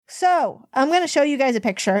So I'm going to show you guys a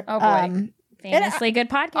picture. Oh, boy. Famously good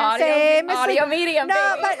podcast. Audio medium,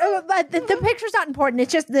 no, but the picture's not important.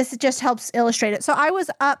 It's just this just helps illustrate it. So I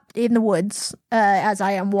was up in the woods, as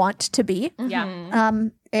I am wont to be. Yeah.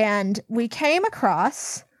 And we came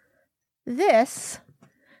across this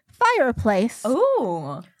fireplace.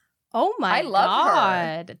 Ooh. Oh my I love her.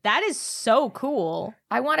 God. That is so cool.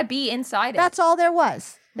 I want to be inside it. That's all there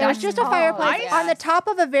was. There was just a fireplace nice. on the top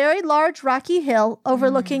of a very large rocky hill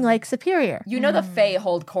overlooking Lake Superior. You know the Fae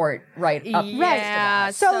hold court right up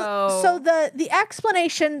next to that. So the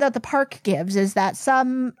explanation that the park gives is that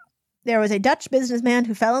there was a Dutch businessman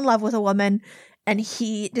who fell in love with a woman, and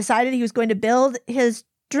he decided he was going to build his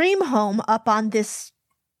dream home up on this.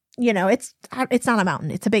 It's not a mountain;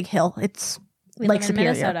 it's a big hill. It's Lake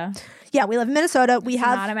Superior. Minnesota. Yeah, we live in Minnesota. We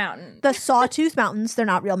have Not a mountain. the Sawtooth Mountains. They're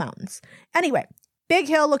not real mountains. Anyway, big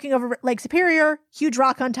hill looking over Lake Superior, huge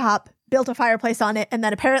rock on top, built a fireplace on it, and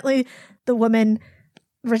then apparently the woman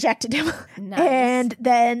rejected him. Nice. And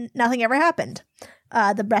then nothing ever happened.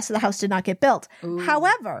 The rest of the house did not get built. Ooh.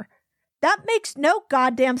 However, that makes no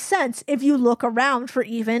goddamn sense if you look around for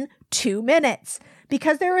even 2 minutes,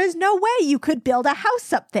 because there is no way you could build a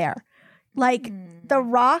house up there. Like, the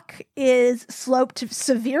rock is sloped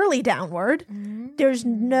severely downward. There's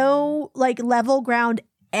no, level ground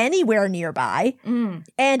anywhere nearby.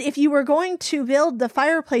 And if you were going to build the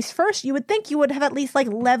fireplace first, you would think you would have at least,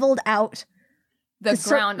 leveled out The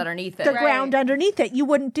ground underneath it. the ground underneath it. You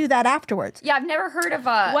wouldn't do that afterwards. Yeah, I've never heard of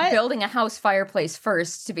building a house fireplace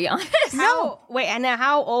first, to be honest. Wait, and now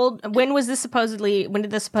how old? When did this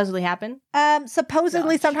supposedly happen?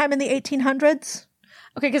 Supposedly sometime in the 1800s.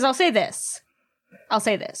 Okay, because I'll say this.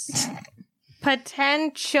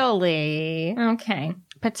 Potentially,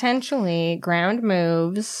 ground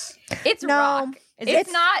moves. It's No, rock.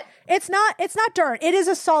 It's not. It's not dirt. It is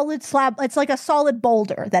a solid slab. It's like a solid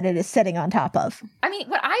boulder that it is sitting on top of. I mean,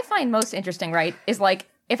 what I find most interesting, right, is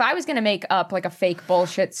if I was going to make up a fake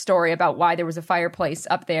bullshit story about why there was a fireplace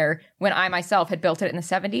up there when I myself had built it in the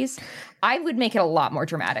 70s, I would make it a lot more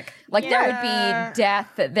dramatic. There would be death,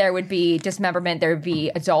 there would be dismemberment, there would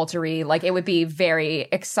be adultery. It would be very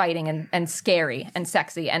exciting and scary and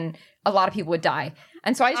sexy, and a lot of people would die.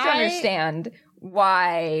 And so I just don't understand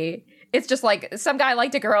why it's just some guy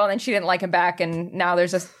liked a girl and then she didn't like him back, and now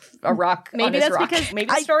there's a rock. Maybe that's because maybe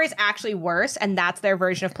the story is actually worse, and that's their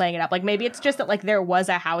version of playing it up. Maybe it's just that there was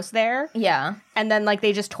a house there, yeah, and then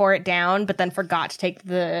they just tore it down, but then forgot to take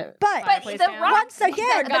the But the down. rock, once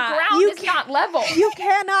again, the ground is not level. you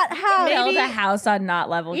cannot have. Build a house on not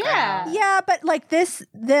level ground. Yeah, but There's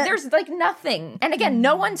nothing. And again,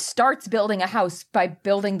 no one starts building a house by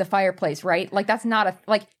building the fireplace, right? That's not a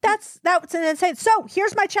that's an insane. So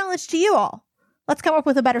here's my challenge to you all. Let's come up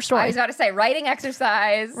with a better story. I was about to say writing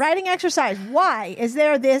exercise. Writing exercise. Why is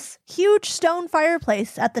there this huge stone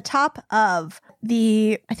fireplace at the top of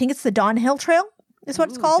I think it's the Dawn Hill Trail is what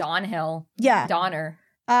it's called? Dawn Hill. Yeah. Donner.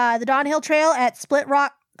 The Dawn Hill Trail at Split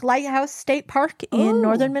Rock Lighthouse State Park in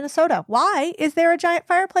northern Minnesota. Why is there a giant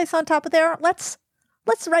fireplace on top of there? Let's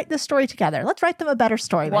write this story together. Let's write them a better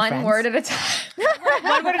story, my One friends. word at a time.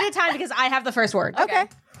 one word at a time, because I have the first word. Okay.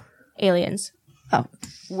 Aliens. Oh.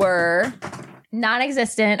 Were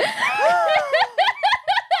Non-existent.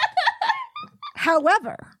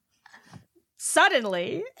 However,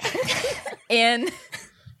 Suddenly, in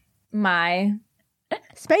My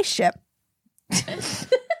spaceship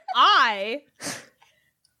I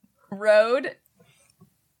road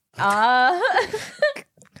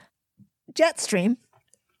Jetstream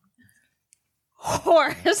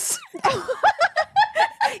horse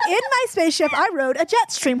in my spaceship, I rode a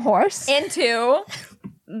Jetstream horse into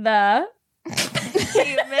the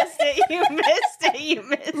You missed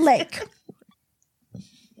it. lake.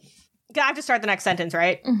 I have to start the next sentence,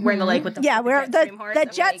 right? We're in the lake with the We're Jetstream horse. the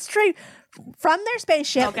Jetstream from their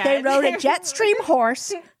spaceship. Okay. They rode a Jetstream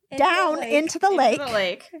horse down into the lake. Into the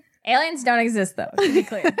lake. aliens don't exist, though, to be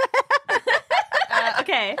clear.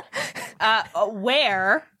 Okay.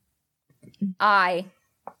 Where I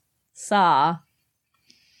Saw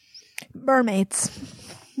Mermaids.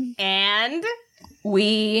 and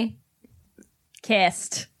we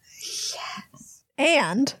kissed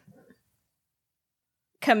And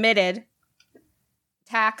committed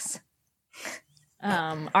tax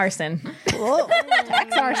arson. whoa,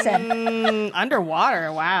 tax arson.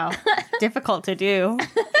 underwater. Wow. Difficult to do.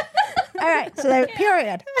 All right, so the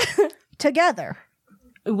period. Together,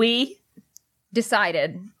 We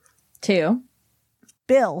decided Two.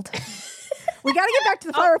 build. We got to get back to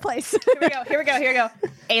the fireplace. Here we go.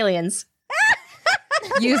 Aliens.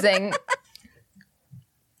 using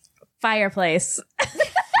Fireplace.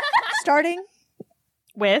 Starting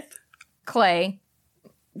With clay,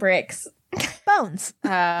 Bricks. Bones.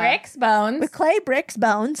 Bricks, bones. With clay, bricks,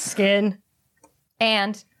 bones. skin.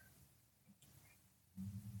 and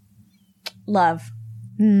Love.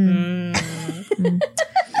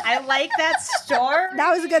 I like that story.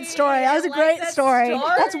 That was a good story. That was a I like great that story.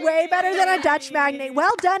 That's way better than a Dutch magnate.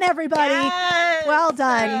 Well done, everybody. Yes. Well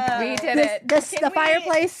done. we did it. The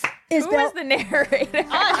fireplace is Who was built. the narrator?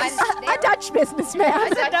 A Dutch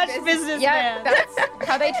businessman. A Dutch businessman. Yeah, that's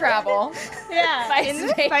how they travel. Yeah.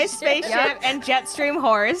 By spaceship Yep. and Jetstream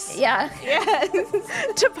horse. Yeah. Yes.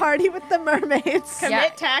 To party with the mermaids.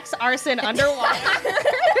 Commit tax arson underwater.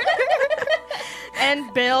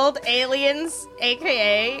 And build aliens,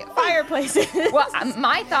 aka fireplaces. Well,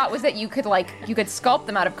 my thought was that you could sculpt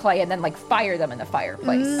them out of clay and then like fire them in the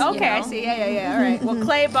fireplace. you Okay, I know? see. Yeah. All right. Well,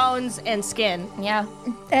 clay, bones, and skin. Yeah.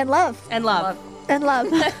 And love. And love. And love.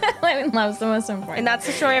 I mean, love's the most important. And that's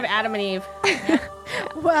the story of Adam and Eve.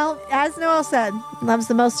 Well, as Noel said, love's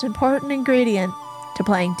the most important ingredient to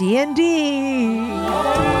playing D&D.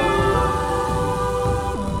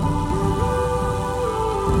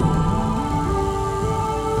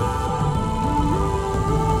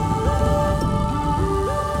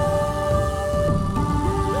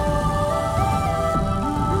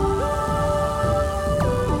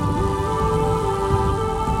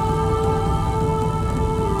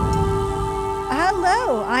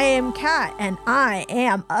 Hello, I am Kat, and I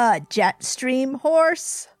am a Jetstream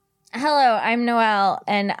horse. Hello, I'm Noelle,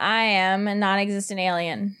 and I am a non-existent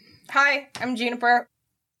alien. Hi, I'm Juniper.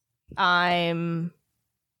 I'm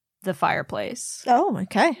the fireplace. Oh,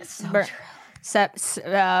 okay.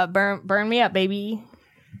 Burn me up, baby.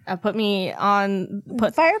 Put me on.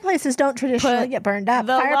 Put Fireplaces don't traditionally get burned up.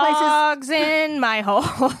 the Fireplaces. logs in my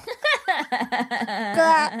hole.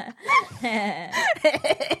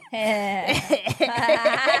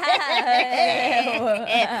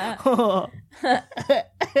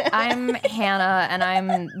 I'm Hannah, and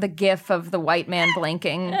I'm the gif of the white man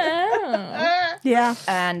blinking, Yeah.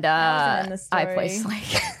 and wasn't in the I play story.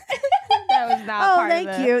 Slake. That was not Oh, part of thank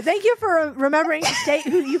it. you. Thank you for remembering to state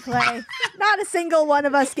who you play. Not a single one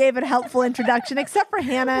of us gave a helpful introduction, except for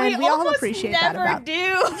Hannah, and we all almost appreciate that never about.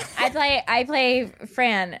 do. I play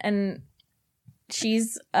Fran, and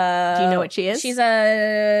she's Do you know what she is? She's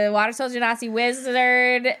a water soldier Nazi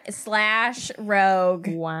wizard / rogue.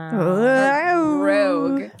 Wow.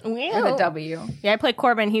 Rogue with a W. Yeah, I play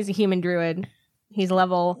Corbin. He's a human druid. He's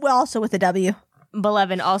level Well, also with a W.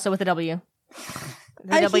 11, also with a W.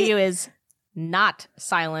 The he- W is not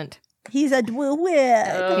silent. He's a druid.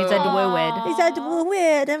 He's a druid. He's a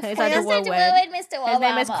druid. And He's Fran- a druid. Mr. His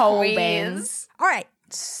name is Corbin. All right.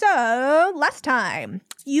 So last time,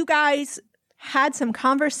 you guys had some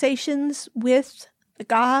conversations with the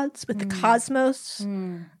gods, with the cosmos,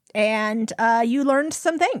 and you learned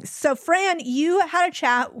some things. So, Fran, you had a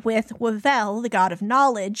chat with Wavel, the god of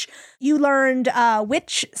knowledge. You learned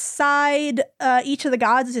which side each of the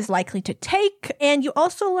gods is likely to take, and you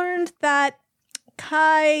also learned that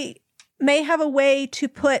Kai may have a way to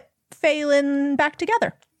put Phelan back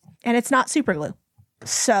together, and it's not super glue.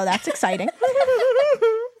 So that's exciting.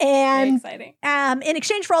 And Exciting. in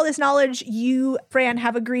exchange for all this knowledge, you, Fran,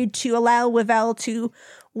 have agreed to allow Wavel to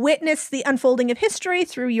witness the unfolding of history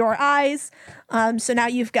through your eyes. So now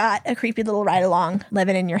you've got a creepy little ride along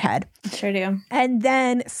living in your head. Sure do. And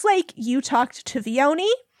then, Slake, you talked to Vioni.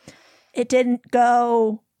 It didn't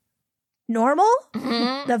go normal.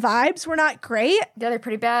 The vibes were not great. Yeah, they're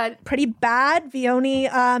pretty bad. Pretty bad. Vioni,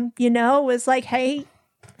 was like, hey,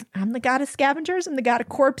 I'm the god of scavengers. I'm the god of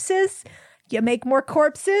corpses. You make more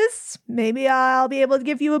corpses, maybe I'll be able to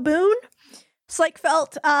give you a boon. Slake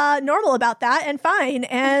felt normal about that and fine,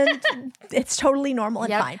 and it's totally normal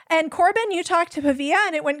and Yep. fine. And Corbin, you talked to Pavia,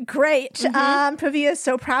 and it went great. Pavia is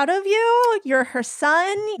so proud of you. You're her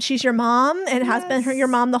son. She's your mom, and has been your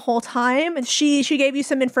mom the whole time. And she gave you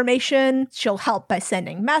some information. She'll help by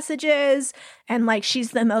sending messages, and like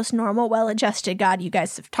she's the most normal, well-adjusted god you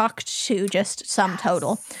guys have talked to, just sum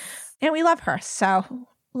total. And we love her, so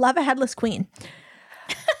love a headless queen.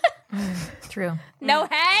 True. No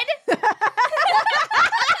head?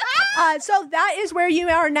 So that is where you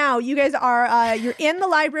are now. You guys are, you're in the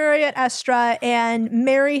library at Estra, and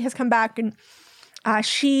Mary has come back, and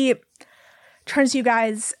she turns to you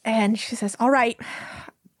guys and she says, all right,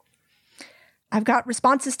 I've got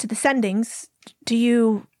responses to the sendings. Do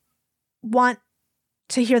you want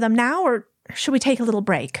to hear them now, or should we take a little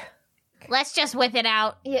break? Let's just whip it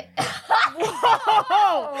out.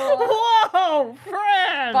 Whoa,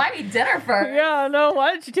 friend. Buy me dinner first. Yeah, no,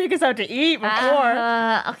 why don't you take us out to eat before?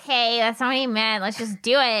 Okay, that's not what he meant. Let's just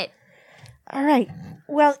do it. All right.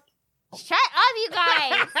 Well, Shut up, you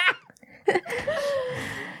guys.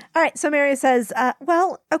 All right, so Mary says,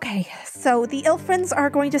 well, okay, so the Ilfrins are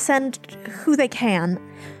going to send who they can.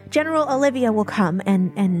 General Olivia will come,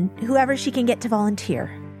 and whoever she can get to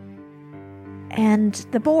volunteer. And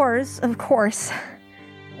the Boars, of course,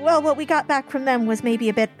 well, what we got back from them was maybe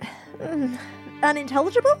a bit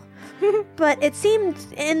unintelligible, but it seemed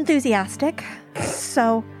enthusiastic,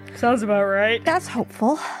 so... Sounds about right. That's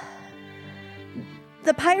hopeful.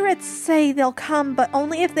 The pirates say they'll come, but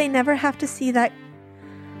only if they never have to see that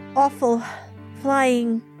awful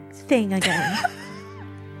flying thing again.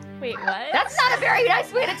 Wait, what? That's not a very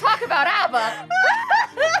nice way to talk about ABBA.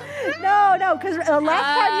 No, because last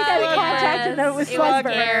time you guys contacted them, it was Slumber.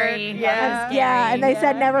 scary. Yeah, and they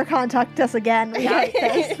said never contact us again. We hate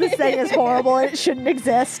this. This thing is horrible and it shouldn't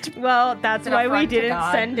exist. Well, that's an why we affront to didn't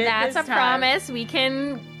God. send it. That's this a time. promise we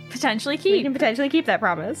can potentially We keep. can potentially keep that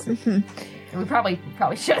promise. We probably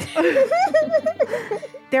should.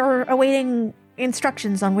 They're awaiting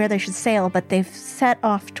instructions on where they should sail, but they've set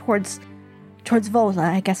off towards Vola.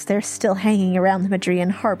 I guess they're still hanging around the Madrian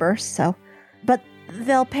harbor, so... But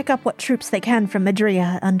they'll pick up what troops they can from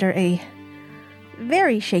Madria under a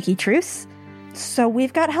very shaky truce. So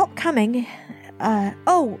we've got help coming.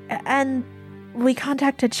 And we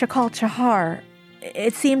contacted Shakal Chahar.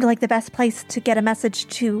 It seemed like the best place to get a message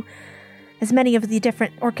to as many of the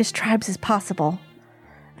different Orcish tribes as possible.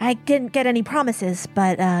 I didn't get any promises,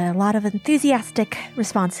 but a lot of enthusiastic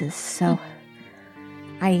responses, so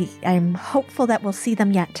I'm hopeful that we'll see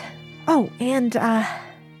them yet. Oh, and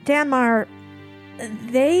Danmar,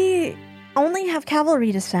 they only have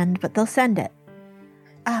cavalry to send, but they'll send it.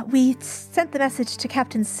 We sent the message to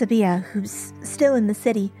Captain Sabia, who's still in the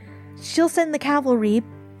city. She'll send the cavalry,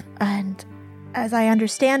 and as I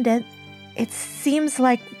understand it, it seems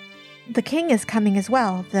like the king is coming as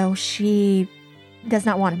well, though she does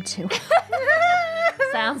not want him to.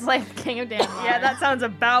 Sounds like the King of Denmark. Yeah, that sounds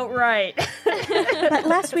about right. But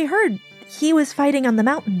last we heard, he was fighting on the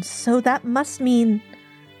mountains, so that must mean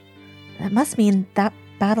that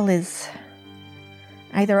battle is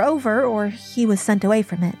either over or he was sent away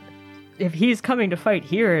from it. If he's coming to fight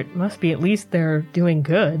here, it must be at least they're doing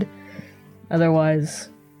good. Otherwise,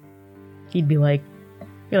 he'd be like,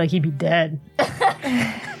 he'd be dead.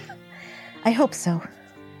 I hope so.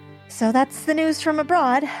 So that's the news from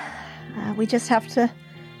abroad. We just have to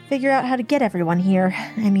figure out how to get everyone here.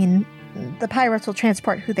 I mean, the pirates will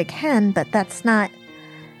transport who they can, but it's not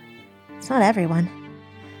everyone.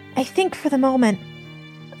 I think for the moment,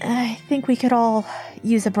 I think we could all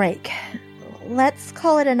use a break. Let's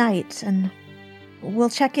call it a night, and we'll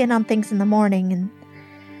check in on things in the morning and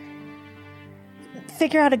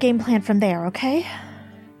figure out a game plan from there, okay?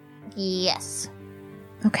 Yes.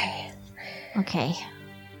 Okay. Okay.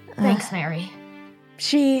 Thanks, Mary.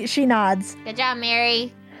 She nods. Good job,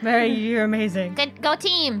 Mary. Mary, you're amazing. Good. Go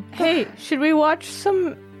team. Hey, should we watch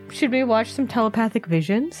some telepathic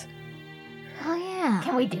visions? Oh yeah.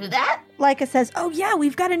 Can we do that? Leica says, "Oh yeah,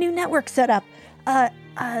 we've got a new network set up.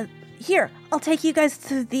 Here, I'll take you guys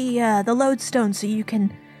to the lodestone so you can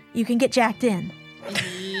get jacked in."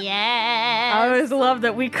 Yes. I always love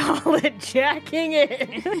that we call it jacking it.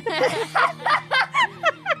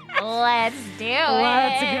 Let's do it.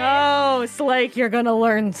 Let's go. Slake, you're gonna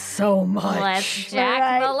learn so much. Let's jack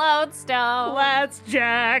Right. the lodestone. Let's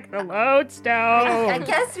jack the lodestone.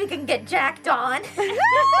 guess we can get jacked on.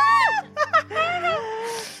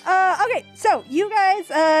 Okay, so you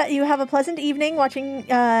guys, you have a pleasant evening watching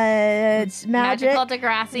it's Magical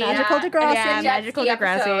Degrassi. Magical Degrassi. Yeah, Jet Magical ski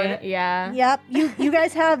Degrassi. episode. Yeah. Yep, you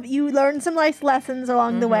guys you learned some life lessons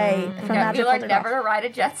along the way from Yeah, we Magical learned Degrassi. never to ride a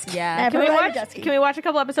jet ski. Yeah. Never Can we ride a watch? jet ski. Can we watch a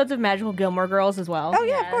couple episodes of Magical Gilmore Girls as well? Oh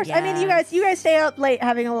yeah, of course. I mean, you guys stay up late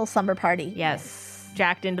having a little slumber party. Yes.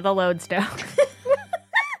 Jacked into the lodestone.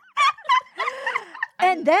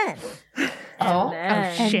 And then,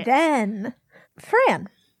 Shit. then, Fran,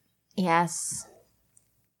 Yes.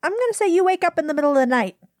 I'm gonna say you wake up in the middle of the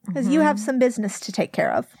night because you have some business to take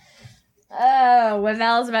care of. Oh,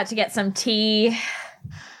 Wavel's about to get some tea.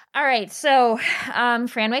 All right, so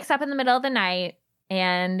Fran wakes up in the middle of the night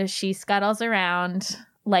and she scuttles around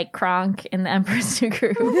like Kronk in The Emperor's New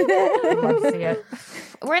Groove. Love to see it.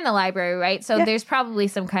 We're in the library, right? So Yeah. there's probably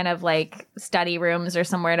some kind of like study rooms or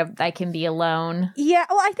somewhere I can be alone. Yeah,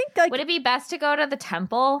 well, I think Would it be best to go to the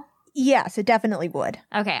temple? yes, it definitely would.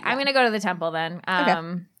 Okay, I'm gonna go to the temple then.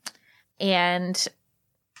 And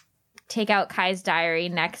take out Kai's diary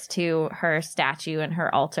next to her statue and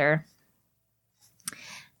her altar.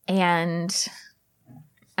 And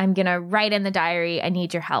I'm gonna write in the diary, I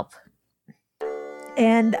need your help.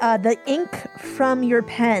 And the ink from your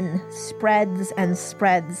pen spreads and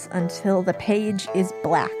spreads until the page is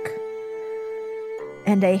black.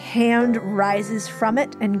 And a hand rises from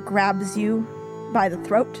it and grabs you by the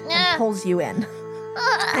throat and pulls you in.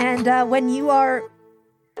 And when you are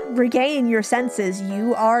regaining your senses,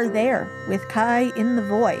 you are there with Kai in the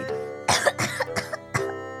void.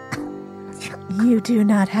 You do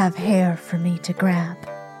not have hair for me to grab.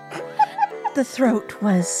 The throat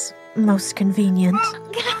was most convenient,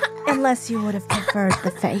 unless you would have preferred the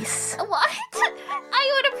face. What?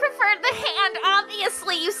 I would have preferred the hand,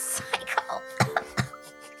 obviously, you psycho.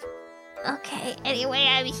 Okay, anyway,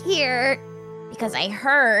 I'm here because I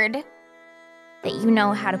heard that you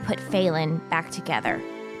know how to put Phelan back together.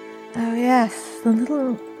 Oh yes, the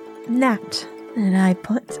little gnat that I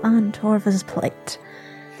put on Torva's plate.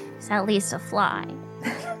 It's at least a fly.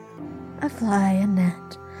 A fly, a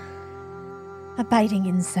gnat. A biting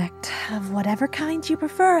insect of whatever kind you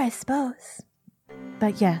prefer, I suppose.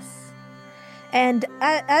 But yes. And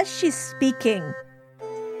as she's speaking,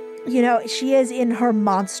 you know, she is in her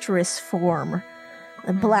monstrous form.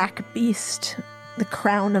 The black beast, the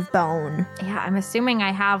crown of bone. Yeah, I'm assuming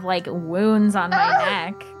I have like wounds on my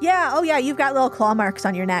neck. Yeah, oh yeah, you've got little claw marks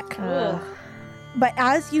on your neck. Ugh. But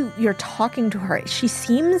as you're talking to her, she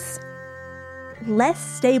seems less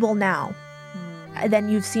stable now than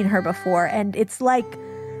you've seen her before. And it's like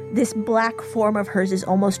this black form of hers is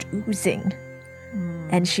almost oozing.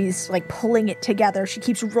 And she's like pulling it together. She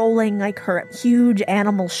keeps rolling like her huge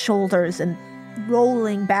animal shoulders and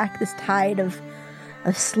rolling back this tide of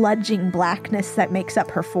sludging blackness that makes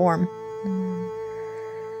up her form.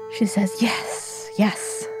 She says,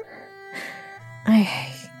 yes.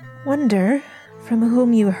 I wonder from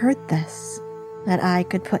whom you heard this, that I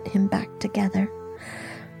could put him back together.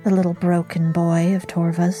 The little broken boy of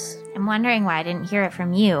Torva's. I'm wondering why I didn't hear it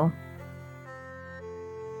from you.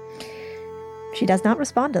 She does not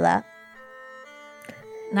respond to that.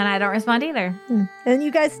 Then I don't respond either. And you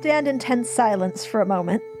guys stand in tense silence for a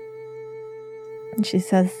moment. And she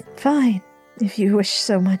says, fine, if you wish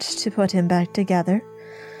so much to put him back together,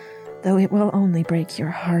 though it will only break your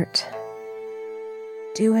heart.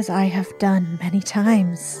 Do as I have done many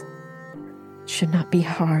times. It should not be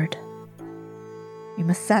hard. You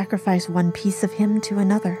must sacrifice one piece of him to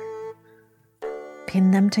another.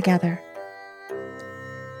 Pin them together.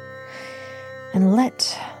 And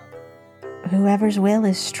let whoever's will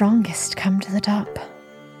is strongest come to the top.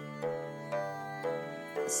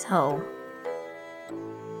 So,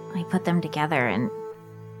 I put them together and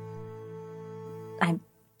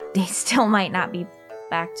they still might not be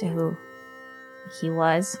back to who he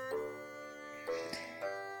was.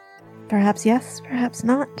 Perhaps yes, perhaps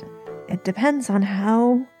not. It depends on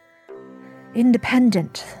how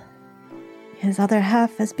independent his other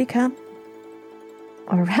half has become.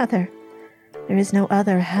 Or rather, there is no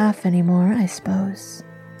other half anymore, I suppose.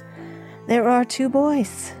 There are two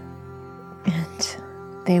boys, and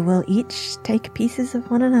they will each take pieces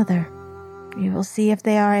of one another. You will see if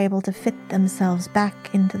they are able to fit themselves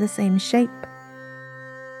back into the same shape.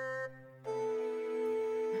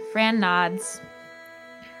 Fran nods.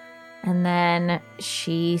 And then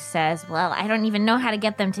she says, Well, I don't even know how to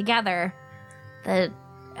get them together. The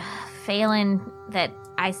Phelan that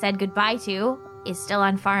I said goodbye to is still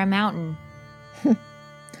on Farah Mountain.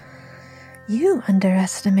 You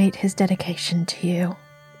underestimate his dedication to you.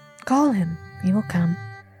 Call him. He will come.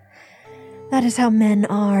 That is how men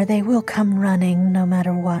are. They will come running no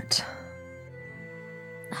matter what.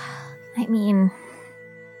 I mean,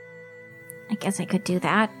 I guess I could do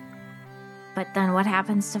that. But then what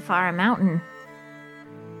happens to Farah Mountain?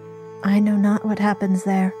 I know not what happens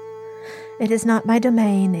there. It is not my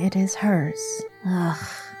domain, it is hers. Ugh.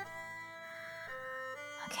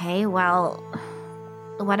 Okay, well,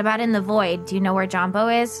 what about in the void? Do you know where Jumbo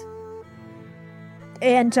is?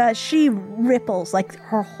 And she ripples, like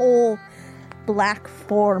her whole black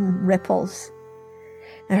form ripples.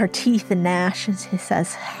 And her teeth gnash, and she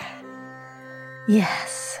says,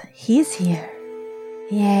 yes, he's here.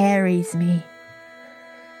 He harries me.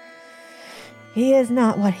 He is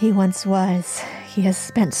not what he once was. He has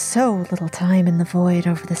spent so little time in the void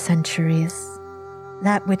over the centuries.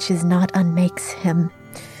 That which is not unmakes him.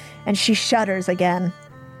 And she shudders again.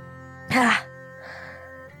 Ah.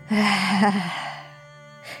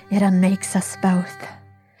 It unmakes us both.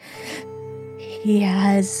 He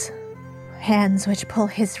has hands which pull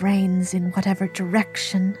his reins in whatever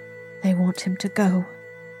direction they want him to go.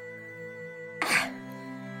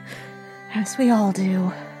 As we all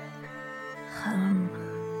do.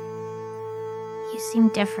 You seem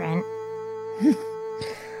different.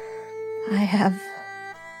 I have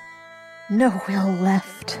no will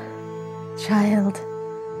left. Child,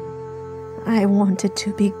 I wanted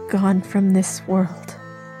to be gone from this world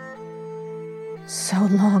so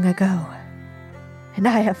long ago, and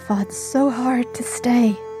I have fought so hard to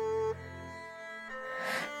stay.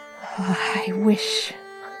 Oh, I wish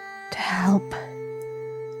to help.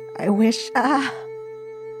 I wish,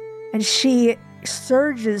 And she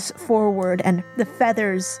surges forward, and the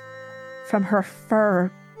feathers from her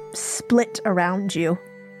fur split around you.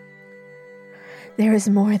 There is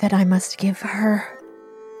more that I must give her.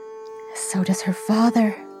 So does her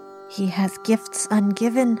father. He has gifts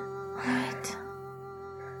ungiven. What?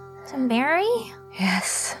 To Mary?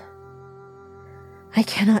 Yes. I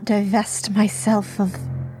cannot divest myself of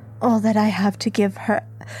all that I have to give her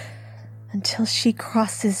until she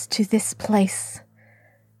crosses to this place,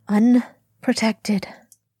 unprotected.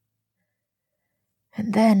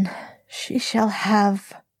 And then she shall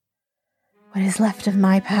have what is left of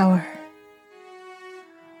my power.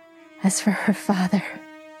 As for her father,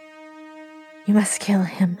 you must kill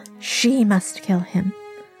him. She must kill him.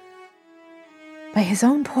 By his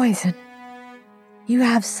own poison. You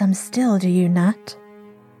have some still, do you not?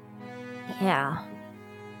 Yeah.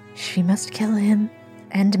 She must kill him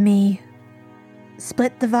and me.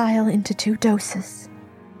 Split the vial into 2 doses.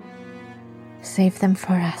 Save them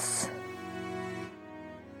for us.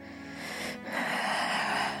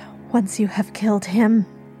 Once you have killed him,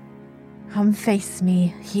 come face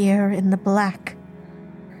me here in the black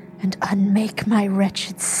and unmake my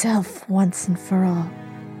wretched self once and for all.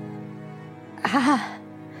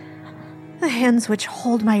 The hands which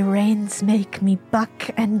hold my reins make me buck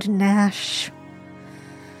and gnash.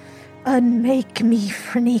 Unmake me,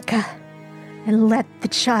 Phrenica, and let the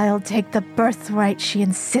child take the birthright she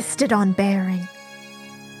insisted on bearing.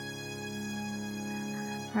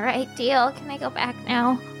 All right, deal. Can I go back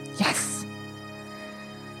now? Yes.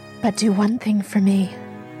 But do one thing for me.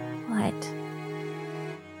 What?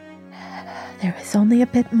 There is only a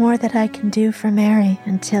bit more that I can do for Mary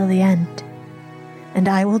until the end. And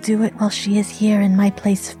I will do it while she is here in my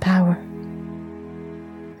place of power.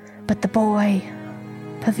 But the boy,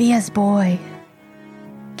 Pavia's boy,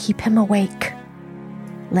 keep him awake.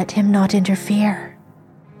 Let him not interfere.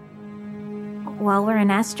 While we're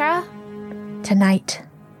in Estra? Tonight,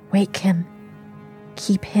 wake him.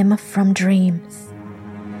 Keep him from dreams.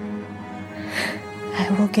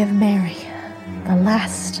 I will give Mary the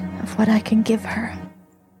last of what I can give her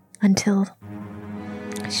until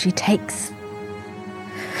she takes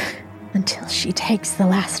the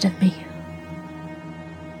last of me.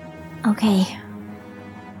 Okay.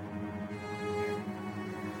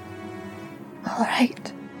 All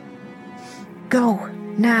right. Go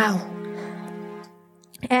now.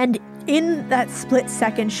 And in that split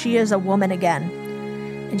second, she is a woman again.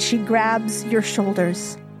 And she grabs your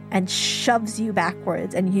shoulders and shoves you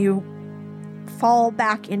backwards, and you fall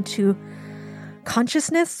back into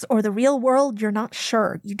consciousness or the real world. You're not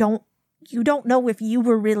sure. You don't know if you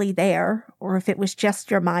were really there or if it was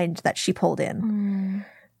just your mind that she pulled in.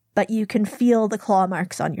 But you can feel the claw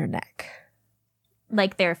marks on your neck.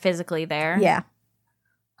 Like they're physically there. Yeah.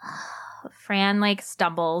 Fran like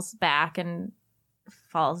stumbles back and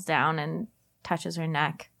falls down and touches her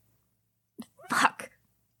neck. Fuck.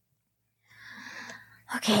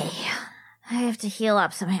 Okay. I have to heal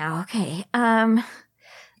up somehow. Okay.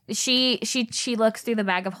 She looks through the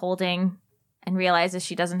bag of holding and realizes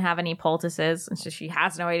she doesn't have any poultices, and so she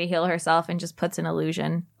has no way to heal herself, and just puts an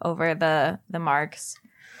illusion over the marks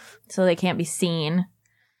so they can't be seen.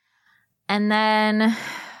 And then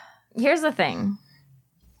here's the thing.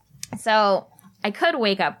 So I could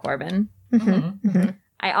wake up Corbin.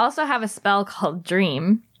 I also have a spell called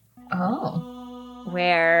Dream. Oh.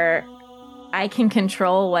 Where I can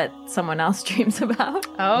control what someone else dreams about.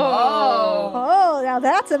 Oh. Oh, now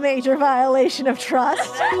that's a major violation of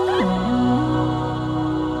trust.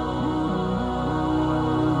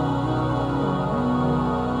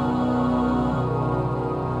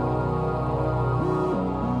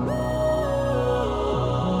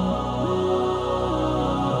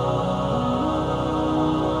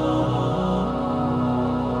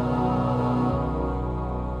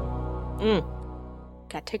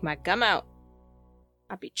 Gotta take my gum out.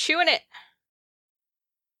 I'll be chewing it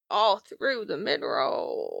all through the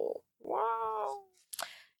mid-roll. Wow.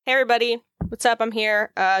 Hey everybody, what's up? I'm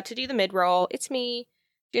here to do the mid-roll. It's me,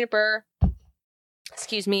 Juniper.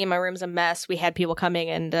 Excuse me, my room's a mess. We had people coming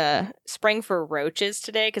and spraying for roaches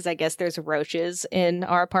today because I guess there's roaches in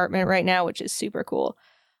our apartment right now, which is super cool.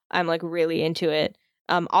 I'm like really into it.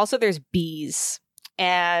 Also, there's bees.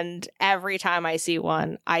 And every time I see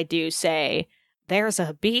one, I do say, "There's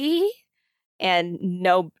a bee." and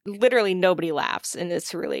literally nobody laughs, and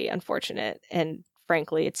it's really unfortunate, and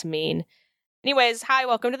frankly, it's mean. Anyways, hi,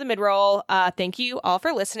 welcome to the Midroll. Thank you all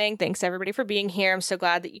for listening. Thanks everybody for being here. I'm so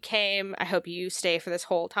glad that you came. I hope you stay for this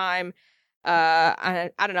whole time.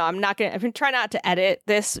 I don't know. I'm gonna try not to edit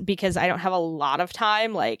this because I don't have a lot of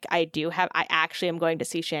time. Like I actually am going to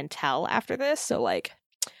see Chantel after this. So like,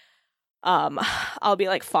 I'll be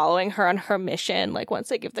like following her on her mission. Like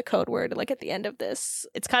once I give the code word, like at the end of this,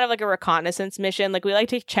 it's kind of like a reconnaissance mission. Like we like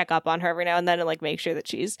to check up on her every now and then and like make sure that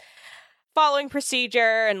she's following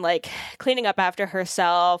procedure and like cleaning up after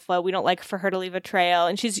herself. We don't like for her to leave a trail.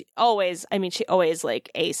 And she always like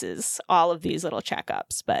aces all of these little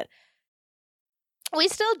checkups, but we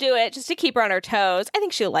still do it just to keep her on her toes. I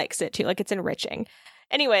think she likes it too. Like it's enriching.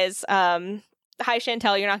 Anyways, hi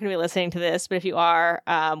Chantel, you're not going to be listening to this, but if you are,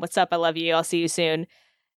 what's up? I love you. I'll see you soon.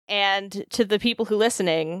 And to the people who are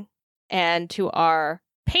listening and to our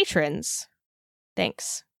patrons,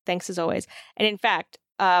 thanks. Thanks as always. And in fact,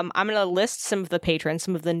 I'm going to list some of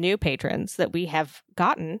the new patrons that we have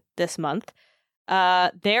gotten this month.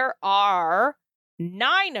 There are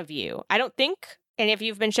 9 of you. I don't think any of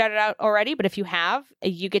you have been shouted out already, but if you have,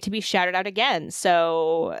 you get to be shouted out again.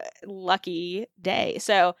 So lucky day.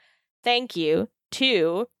 So thank you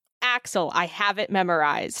to Axel. I have it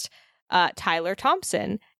memorized. Tyler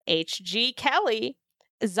Thompson, H.G. Kelly,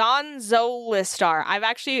 Zonzolistar. I've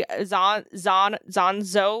actually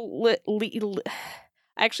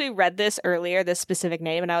I actually read this earlier, this specific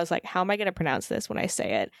name, and I was like, how am I going to pronounce this when I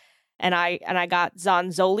say it? And I got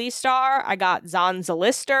Zonzolistar, I got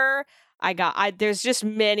Zonzolister, there's just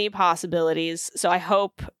many possibilities. So I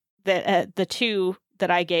hope that the 2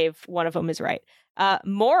 that I gave, one of them is right.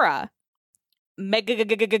 Mora,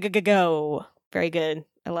 Megago, very good.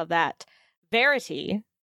 I love that. Verity,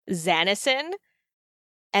 Zanison,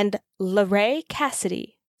 and Larae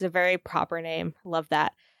Cassidy. It's a very proper name. Love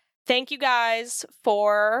that. Thank you guys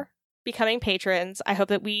for becoming patrons. I hope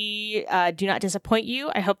that we do not disappoint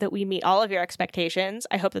you. I hope that we meet all of your expectations.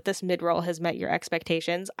 I hope that this mid-roll has met your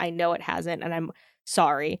expectations. I know it hasn't, and I'm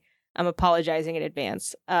sorry. I'm apologizing in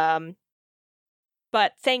advance.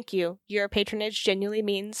 But thank you. Your patronage genuinely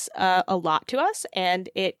means a lot to us, and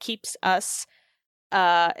it keeps us,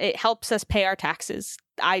 it helps us pay our taxes.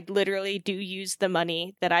 I literally do use the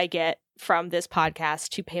money that I get from this podcast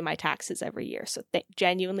to pay my taxes every year. So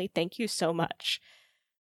genuinely, thank you so much.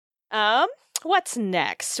 What's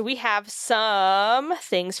next? We have some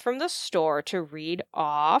things from the store to read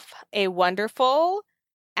off. A wonderful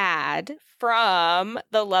ad from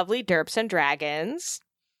the lovely Derps and Dragons.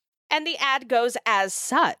 And the ad goes as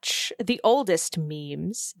such: the oldest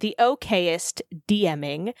memes, the okayest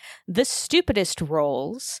DMing, the stupidest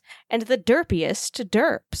rolls, and the derpiest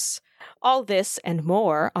derps. All this and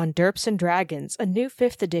more on Derps and Dragons, a new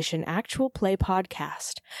 5th edition actual play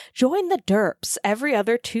podcast. Join the derps every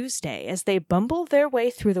other Tuesday as they bumble their way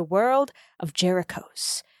through the world of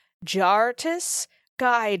Jerichos. Jartus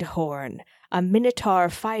Guidehorn, a minotaur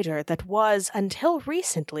fighter that was, until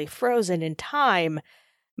recently, frozen in time.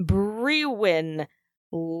 Brewin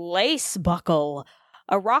Lacebuckle,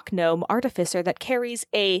 a rock gnome artificer that carries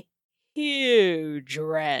a huge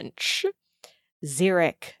wrench.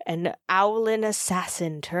 Xeric, an owlin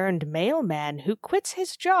assassin turned mailman who quits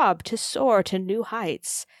his job to soar to new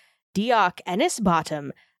heights. Deoc Ennisbottom,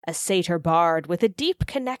 a satyr bard with a deep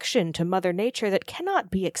connection to Mother Nature that cannot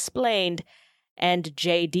be explained. And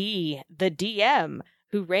JD, the DM,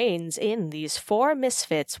 who reigns in these 4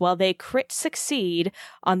 misfits while they crit succeed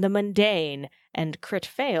on the mundane and crit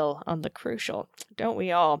fail on the crucial. Don't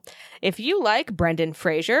we all? If you like Brendan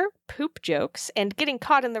Fraser, poop jokes, and getting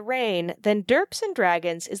caught in the rain, then Derps and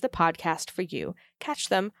Dragons is the podcast for you. Catch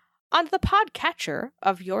them on the podcatcher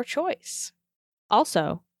of your choice.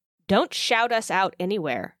 Also, don't shout us out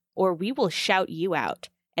anywhere, or we will shout you out.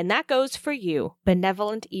 And that goes for you,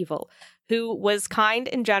 Benevolent Evil, who was kind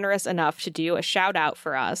and generous enough to do a shout out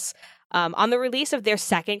for us on the release of their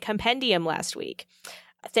 2nd compendium last week.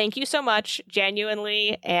 Thank you so much,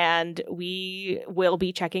 genuinely, and we will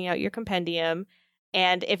be checking out your compendium.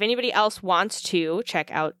 And if anybody else wants to check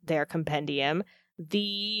out their compendium,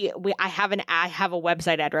 I have a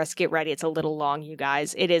website address. Get ready, it's a little long, you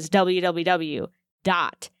guys. It is www.dn,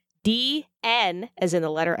 as in the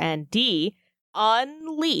letter N, D,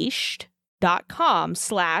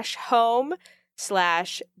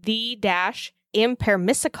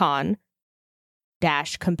 unleashed.com/home/the-impermissicon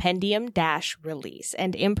compendium-release.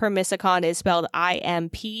 And impermissicon is spelled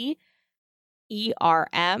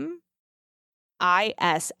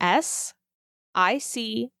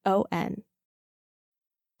IMPERMISSISSION.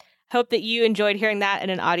 Hope that you enjoyed hearing that in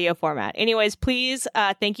an audio format. Anyways, please,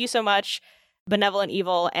 thank you so much. Benevolent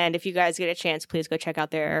Evil. And if you guys get a chance, please go check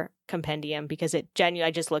out their compendium because it genuinely,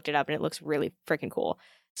 I just looked it up and it looks really freaking cool.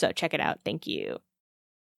 So check it out. Thank you.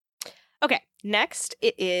 Okay, next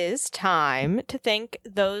it is time to thank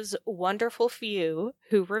those wonderful few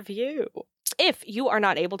who review. If you are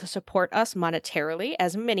not able to support us monetarily,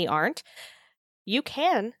 as many aren't, you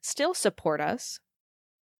can still support us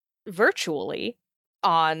virtually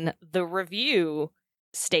on the review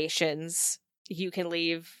stations. You can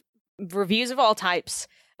leave reviews of all types.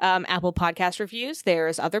 Apple Podcast reviews.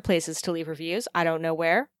 There's other places to leave reviews. I don't know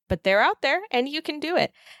where, but they're out there and you can do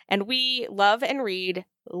it. And we love and read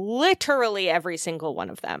literally every single one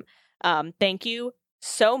of them. Thank you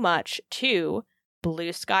so much to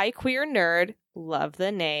Blue Sky Queer Nerd. Love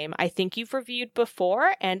the name. I think you've reviewed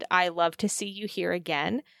before and I love to see you here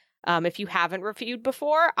again. If you haven't reviewed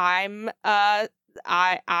before, I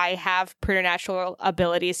have preternatural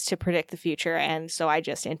abilities to predict the future, and so I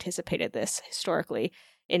just anticipated this historically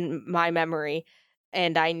in my memory,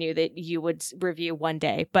 and I knew that you would review one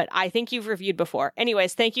day, but I think you've reviewed before.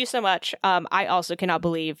 Anyways, thank you so much. I also cannot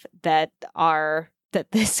believe that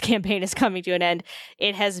this campaign is coming to an end.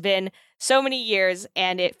 It has been so many years,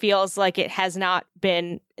 and it feels like it has not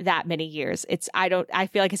been that many years. I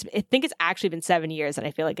think it's actually been 7 years, and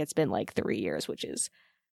I feel like it's been like 3 years, which is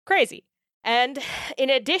crazy. And in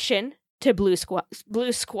addition to Blue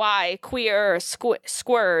Sky Queer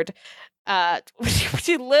Squird,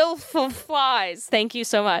 Lil Flies, thank you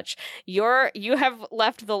so much. You have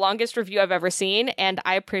left the longest review I've ever seen, and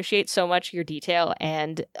I appreciate so much your detail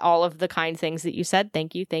and all of the kind things that you said.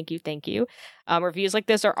 Thank you, thank you, thank you. Reviews like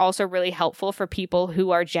this are also really helpful for people who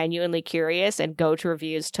are genuinely curious and go to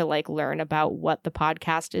reviews to like learn about what the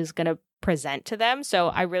podcast is going to present to them. So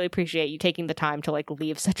I really appreciate you taking the time to like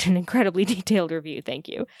leave such an incredibly detailed review. Thank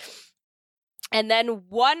you. And then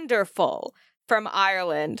wonderful from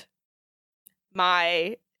Ireland,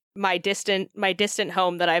 my distant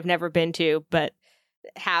home that I've never been to, but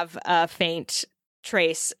have a faint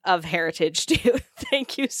trace of heritage to.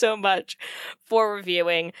 Thank you so much for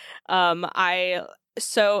reviewing. I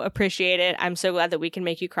so appreciate it. I'm so glad that we can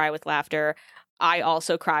make you cry with laughter. I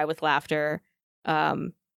also cry with laughter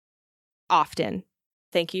often.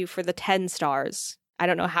 Thank you for the 10 stars. I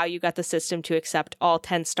don't know how you got the system to accept all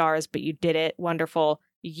 10 stars, but you did it. Wonderful.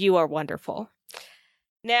 You are wonderful.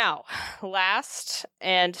 Now, last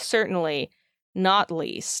and certainly not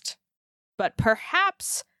least, but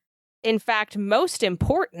perhaps, in fact, most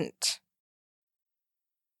important,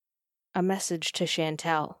 a message to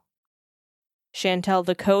Chantel. Chantel,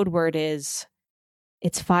 the code word is,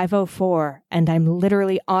 it's 5:04, and I'm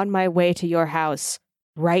literally on my way to your house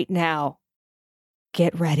right now.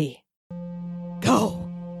 Get ready. Go!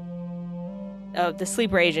 Oh, the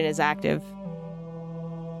sleeper agent is active.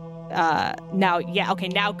 Now, yeah, okay,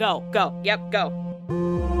 now go. Yep, go.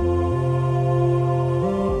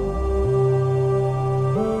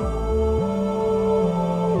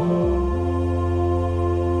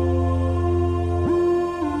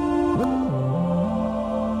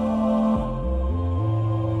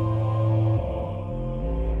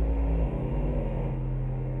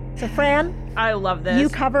 So, Fran, I love this. you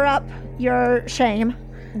cover up your shame.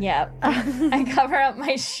 Yep. I cover up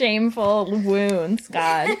my shameful wounds,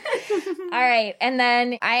 God. All right. And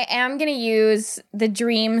then I am going to use the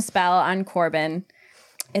dream spell on Corbin.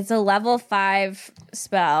 It's a level 5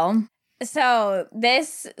 spell. So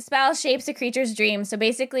this spell shapes a creature's dream. So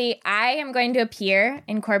basically, I am going to appear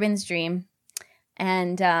in Corbin's dream.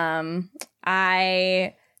 And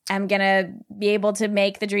I am going to be able to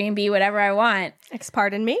make the dream be whatever I want.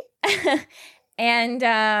 Pardon me?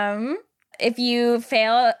 And if you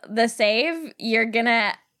fail the save, you're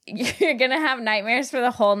gonna have nightmares for the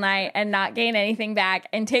whole night and not gain anything back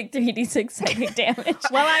and take 3d6 psychic damage.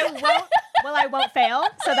 Well, I won't fail,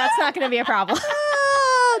 so that's not going to be a problem.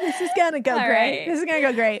 Oh, this is gonna go All great. right. This is gonna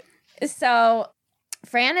go great. So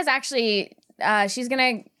Fran is actually she's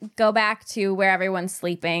gonna go back to where everyone's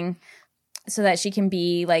sleeping so that she can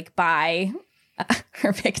be like by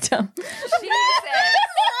her victim.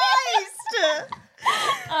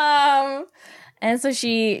 And so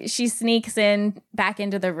she sneaks in back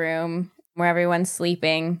into the room where everyone's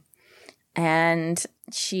sleeping, and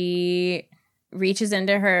she reaches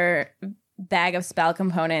into her bag of spell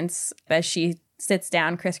components as she sits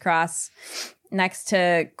down crisscross next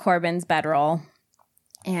to Corbin's bedroll,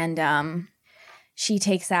 and she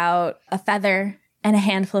takes out a feather and a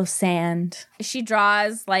handful of sand. She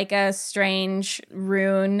draws like a strange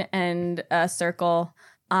rune and a circle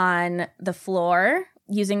on the floor,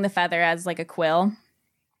 using the feather as like a quill.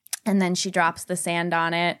 And then she drops the sand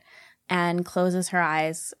on it and closes her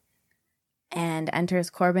eyes. and enters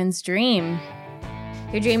Corbin's dream.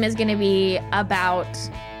 Your dream is going to be about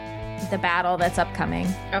the battle that's upcoming.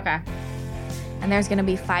 Okay. And there's going to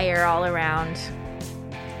be fire all around.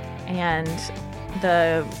 And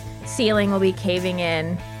the ceiling will be caving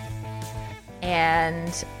in.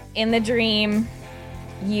 And in the dream,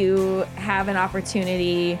 you have an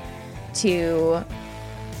opportunity to...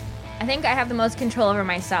 I think I have the most control over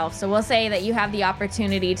myself. So we'll say that you have the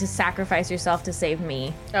opportunity to sacrifice yourself to save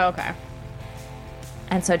me. Oh, okay.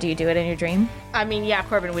 And so do you do it in your dream? I mean, yeah,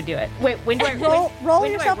 Corbin would do it. Wait, when do I Roll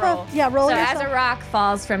when do I yourself roll? up. Yeah, roll So yourself. as a rock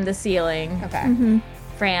falls from the ceiling, Okay.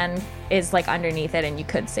 Fran is like underneath it and you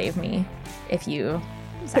could save me if you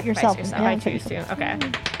Put yourself. sacrifice If I Yeah, choose to.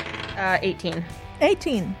 Okay. 18.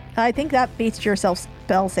 18. I think that beats your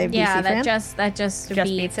self-spell save Yeah, DC, Fran. that just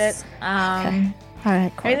beats it? All right, I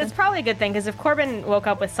mean, Corbin. that's probably a good thing, because if Corbin woke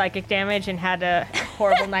up with psychic damage and had a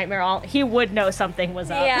horrible nightmare, he would know something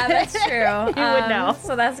was up. Yeah, that's true. He would know.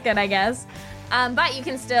 So that's good, I guess. But you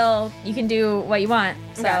can do what you want.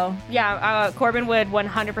 So Okay. Yeah, Corbin would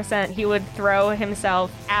 100%, he would throw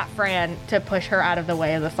himself at Fran to push her out of the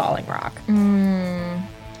way of the falling rock.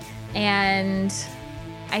 and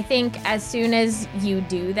I think as soon as you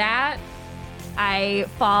do that, I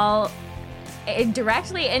fall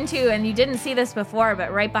directly into, and you didn't see this before,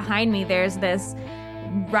 but right behind me there's this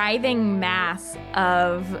writhing mass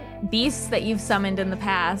of beasts that you've summoned in the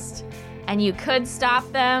past. And you could stop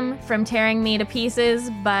them from tearing me to pieces,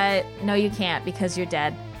 but no, you can't because you're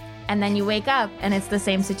dead. And then you wake up and it's the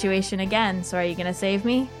same situation again. So are you going to save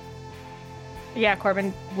me? Yeah,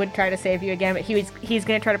 Corbin would try to save you again, but he's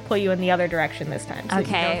going to try to pull you in the other direction this time. So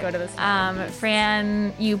Okay. you don't go to the side.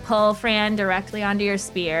 Fran, you pull Fran directly onto your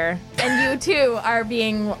spear. And you too are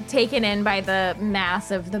being taken in by the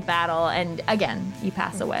mass of the battle. And again, you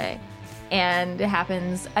pass away. And it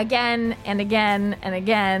happens again and again and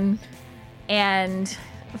again. And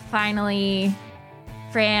finally,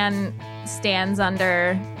 Fran stands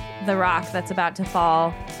under the rock that's about to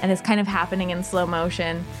fall, and it's kind of happening in slow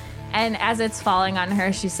motion. And as it's falling on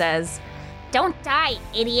her, she says, Don't die,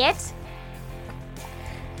 idiot.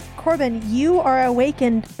 Corbin, you are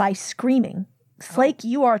awakened by screaming. Slake,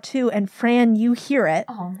 you are too, and Fran, you hear it.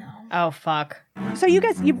 "Oh no." Oh, fuck. So you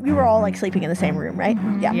guys, you were all like sleeping in the same room, right?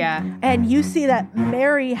 Yeah. Yeah. And you see that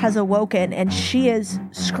Mary has awoken and she is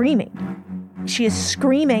screaming. She is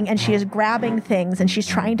screaming and she is grabbing things and she's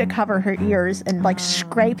trying to cover her ears and like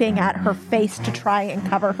scraping at her face to try and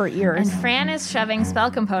cover her ears. And Fran is shoving spell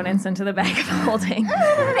components into the bag of holding.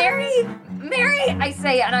 Mary, I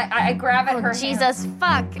say, and I grab at her hand. Jesus,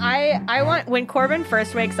 fuck. I want, when Corbin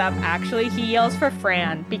first wakes up, actually, he yells for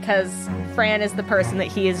Fran, because Fran is the person that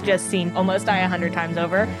he has just seen almost die 100 times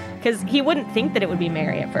over, because he wouldn't think that it would be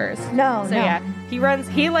Mary at first. No, So no. yeah,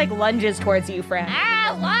 he like lunges towards you, Fran.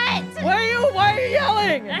 Ah, what? Why are you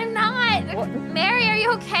yelling? I'm not. Mary, are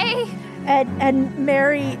you okay? And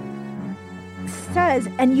Mary says,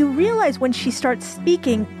 and you realize when she starts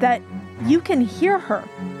speaking that you can hear her,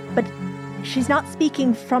 but she's not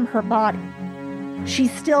speaking from her body.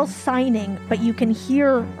 She's still signing, but you can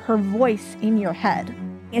hear her voice in your head.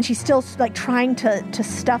 And she's still like trying to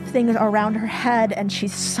stuff things around her head, and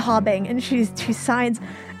she's sobbing and she signs,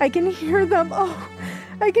 I can hear them. Oh,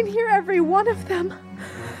 I can hear every one of them.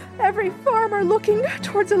 Every farmer looking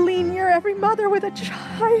towards a lean year, every mother with a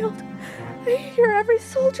child. I hear every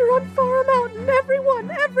soldier on Far Mountain,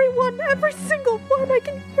 everyone, every single one. I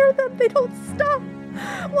can hear them. They don't stop.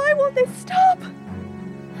 Why won't they stop?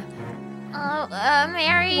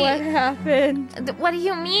 Mary. What happened? What do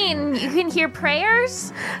you mean? You can hear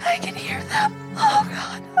prayers? I can hear them. Oh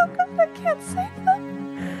God, I can't save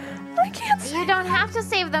them. I can't save You don't have to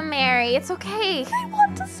save them, Mary. It's okay. They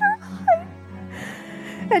want to survive.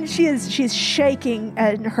 And she's shaking,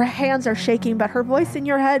 and her hands are shaking, but her voice in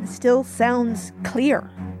your head still sounds clear.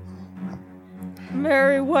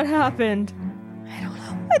 Mary, what happened?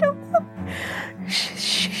 I don't know.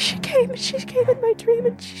 She came in my dream,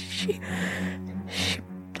 and she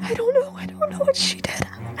I don't know what she did.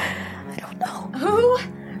 I don't know. Who?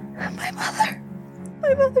 My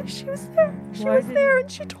mother, she was there. She was there, and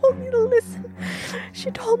she told me to listen. She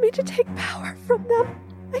told me to take power from them.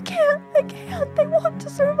 I can't. They want to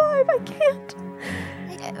survive. I can't.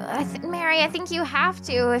 Mary, I think you have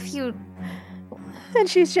to if you... And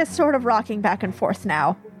she's just sort of rocking back and forth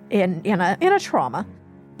now in a trauma.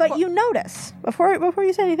 But you notice, before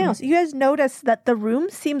you say anything else, you guys notice that the room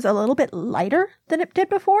seems a little bit lighter than it did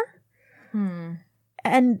before.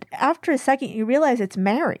 And after a second, you realize it's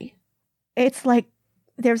Mary. It's like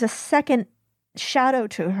there's a second shadow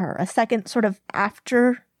to her, a second sort of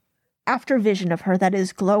after vision of her that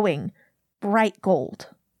is glowing bright gold.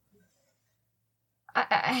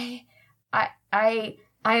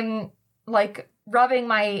 I'm like rubbing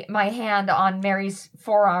my hand on Mary's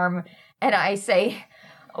forearm, and I say,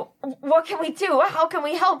 "What can we do? How can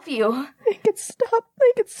we help you?" Make it stop.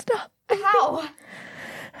 Make it stop. How?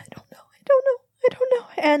 I don't know.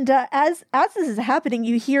 And as this is happening,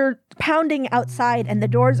 you hear pounding outside, and the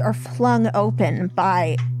doors are flung open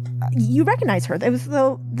by. You recognize her. It was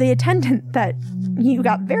the attendant that you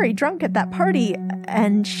got very drunk at that party,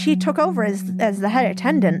 and she took over as the head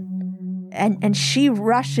attendant, and she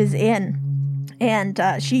rushes in, and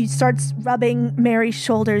she starts rubbing Mary's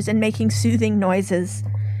shoulders and making soothing noises,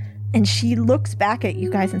 and she looks back at you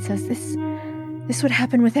guys and says, "This would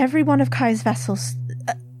happen with every one of Kai's vessels.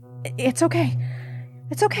 It's okay.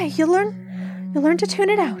 It's okay. You'll learn to tune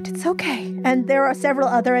it out. It's okay." And there are several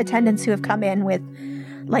other attendants who have come in with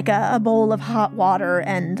like a bowl of hot water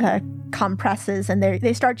and compresses, and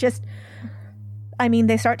they start to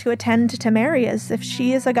attend to Mary as if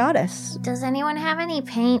she is a goddess. Does anyone have any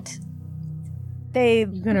paint? You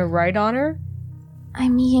gonna write on her? I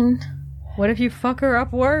mean... What if you fuck her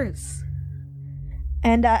up worse?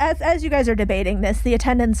 And as you guys are debating this, the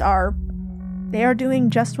attendants are doing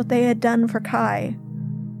just what they had done for Kai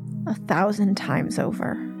 1,000 times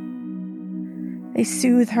over. They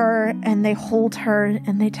soothe her, and they hold her,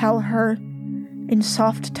 and they tell her in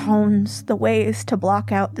soft tones the ways to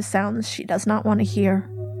block out the sounds she does not want to hear.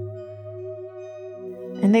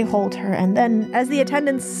 And they hold her, and then as the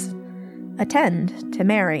attendants attend to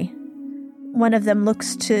Mary, one of them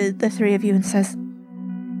looks to the three of you and says,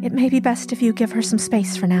 "It may be best if you give her some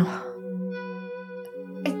space for now."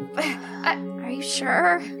 Are you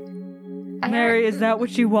sure? Mary, is that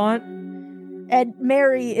what you want? And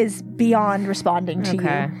Mary is beyond responding to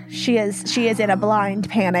Okay. you. She is in a blind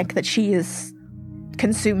panic that she is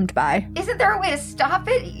consumed by. Isn't there a way to stop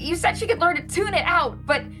it? You said she could learn to tune it out,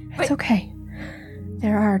 but It's okay.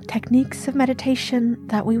 There are techniques of meditation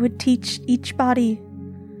that we would teach each body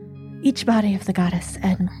of the goddess,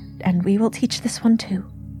 and we will teach this one too.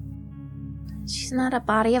 She's not a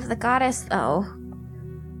body of the goddess, though.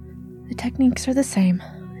 The techniques are the same.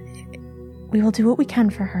 We will do what we can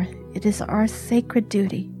for her. It is our sacred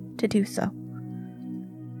duty to do so.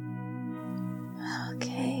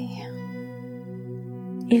 Okay.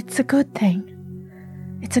 It's a good thing.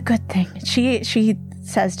 It's a good thing. She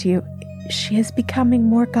says to you, she is becoming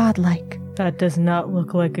more godlike. That does not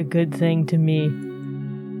look like a good thing to me.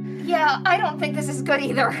 yeah, I don't think this is good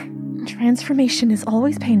either. Transformation is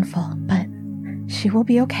always painful, but she will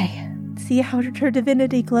be okay. See how her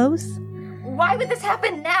divinity glows? Why would this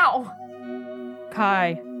happen now?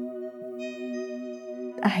 Kai,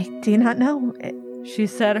 I do not know. she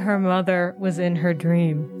said her mother was in her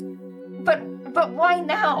dream. But why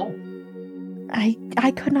now?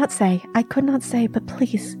 I could not say. But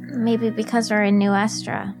please, Maybe because we're in New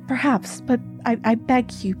Estra. perhaps, but I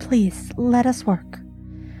beg you, please, let us work.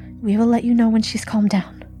 We will let you know when she's calmed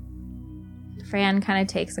down. Fran kind of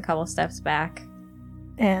takes a couple steps back.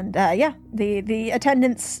 And the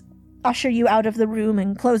attendants usher you out of the room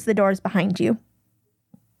and close the doors behind you.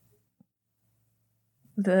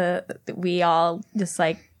 We all just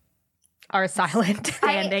like Are silent.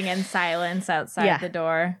 standing in silence outside the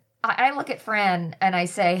door. I look at Fran and I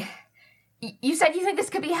say, "You said you think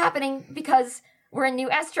this could be happening because we're in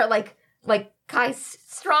New Estra, like Kai's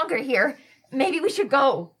stronger here. Maybe we should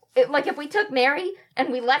go. Like if we took Mary and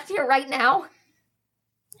we left here right now."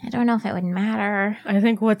 I don't know if it would matter. I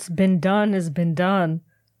think what's been done has been done.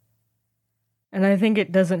 And I think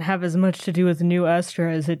it doesn't have as much to do with New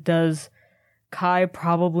Estra as it does. Kai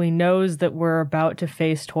probably knows that we're about to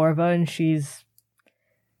face Torva, and she's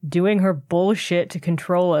doing her bullshit to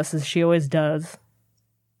control us, as she always does.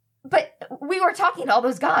 But we were talking to all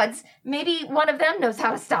those gods. Maybe one of them knows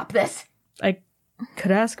how to stop this. I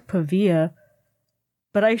could ask Pavia,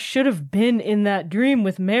 but I should have been in that dream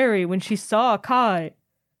with Mary when she saw Kai.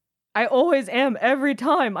 I always am, every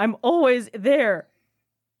time. I'm always there.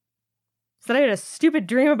 Said I had a stupid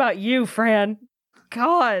dream about you, Fran.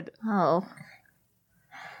 God. Oh,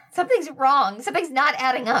 Something's wrong. Something's not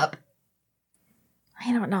adding up.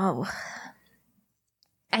 I don't know.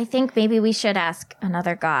 I think maybe we should ask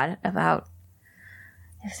another god about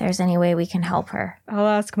if there's any way we can help her. I'll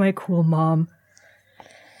ask my cool mom.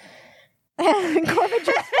 Corbin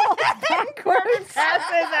just falls backwards.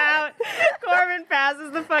 Passes out. Corbin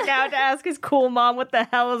passes the fuck out to ask his cool mom what the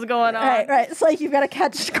hell is going on. Right. It's like you've got to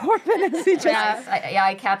catch Corbin as he just...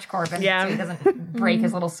 I catch Corbin Yeah. so he doesn't break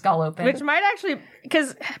his little skull open. Which might actually,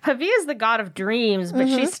 because Pavia is the god of dreams, but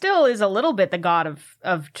she still is a little bit the god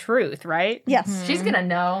of truth, right? Yes. She's gonna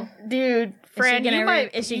know. Dude, Fran, gonna you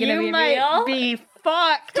might is she gonna you be might real? be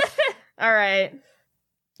fucked. All right.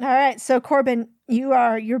 All right, so Corbin,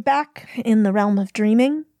 you're back in the realm of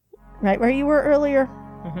dreaming, right where you were earlier.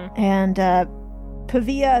 Mhm. And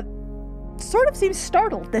Pavia sort of seems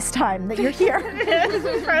startled this time that you're here.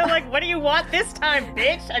 Probably like, what do you want this time,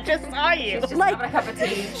 bitch? I just saw you. Just Like- having a cup of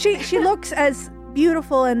tea. She looks as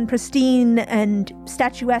beautiful and pristine and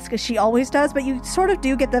statuesque as she always does, but you sort of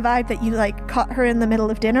do get the vibe that you like caught her in the middle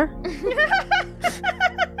of dinner. It's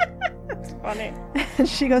funny. And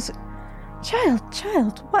she goes,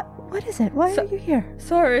 Child, what is it? Why are you here?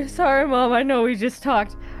 Sorry, Mom. I know we just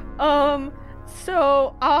talked.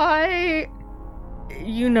 So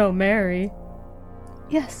you know Mary.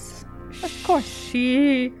 Yes, of course.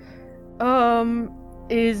 She,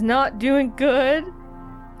 is not doing good,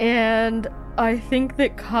 and I think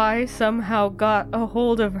that Kai somehow got a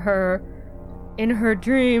hold of her in her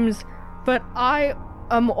dreams, but I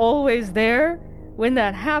am always there when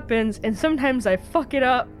that happens, and sometimes I fuck it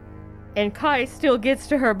up, and Kai still gets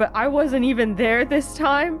to her, but I wasn't even there this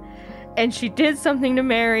time, and she did something to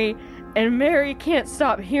Mary, and Mary can't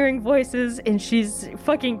stop hearing voices, and she's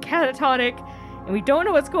fucking catatonic, and we don't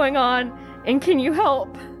know what's going on, and can you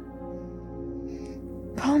help?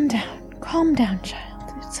 Calm down, child.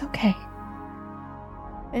 It's okay.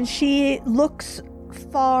 And she looks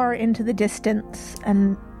far into the distance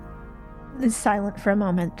and is silent for a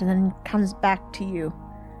moment and then comes back to you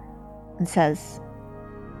and says,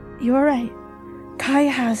 "You're right. Kai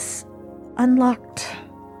has unlocked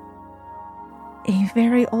a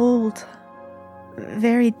very old,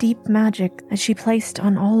 very deep magic that she placed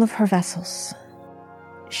on all of her vessels.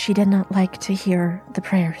 She did not like to hear the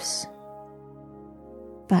prayers.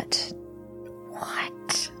 But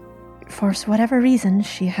what? For whatever reason,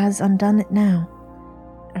 she has undone it now.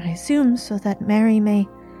 I assume so that Mary may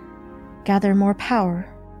gather more power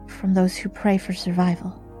from those who pray for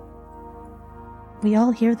survival. We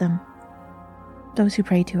all hear them, those who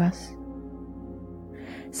pray to us.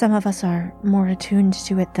 Some of us are more attuned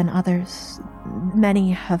to it than others.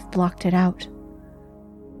 Many have blocked it out.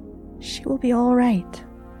 She will be all right.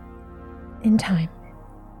 In time.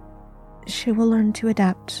 She will learn to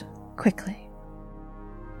adapt quickly.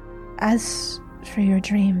 As for your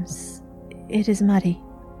dreams, it is muddy.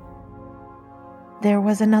 There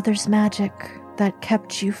was another's magic that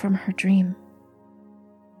kept you from her dream.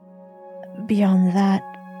 Beyond that,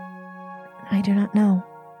 I do not know.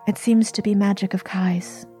 It seems to be magic of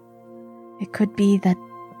Kai's. It could be that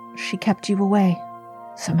she kept you away,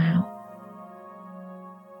 somehow."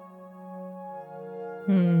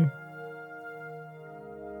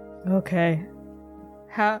 Okay.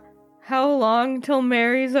 How long till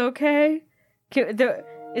Mary's okay?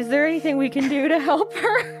 Is there anything we can do to help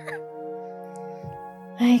her?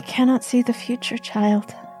 I cannot see the future,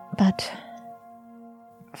 child, but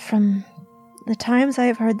from the times I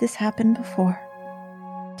have heard this happen before,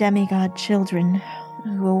 demigod children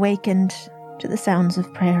who awakened to the sounds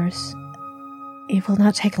of prayers, it will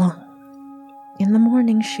not take long. In the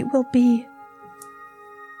morning, she will be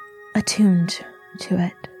attuned to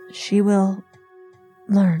it. She will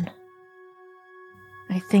learn.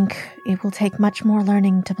 I think it will take much more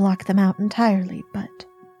learning to block them out entirely, but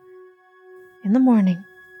in the morning,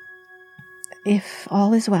 if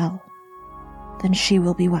all is well, then she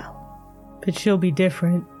will be well. But she'll be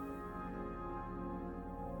different.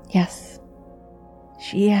 Yes.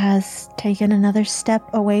 She has taken another step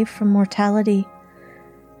away from mortality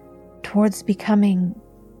towards becoming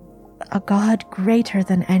a god greater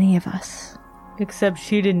than any of us. Except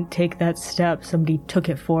she didn't take that step. Somebody took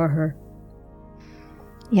it for her.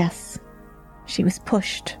 Yes. She was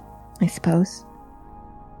pushed, I suppose.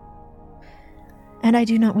 And I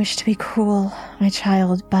do not wish to be cruel, my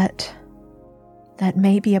child, but that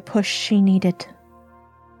may be a push she needed.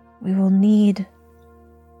 We will need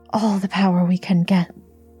all the power we can get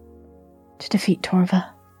to defeat Torva.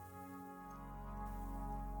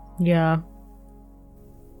 Yeah.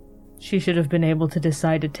 She should have been able to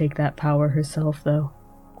decide to take that power herself, though.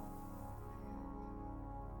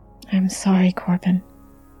 I'm sorry, Corbin.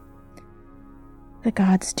 The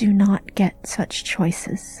gods do not get such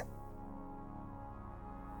choices.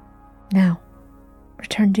 Now,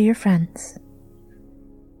 return to your friends.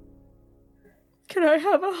 Can I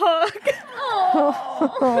have a hug?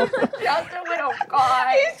 Just a little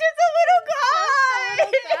guy. He's just a little guy.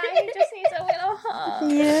 He just needs a little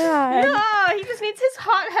hug. Yeah. No, he just needs his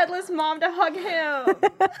hot headless mom to hug him.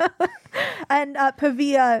 And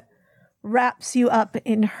Pavia wraps you up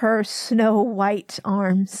in her snow white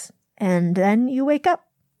arms. And then you wake up.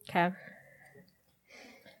 Okay.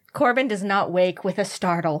 Corbin does not wake with a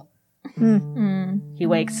startle. He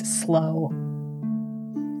wakes slow.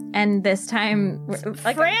 And this time,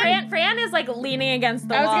 like Fran is like leaning against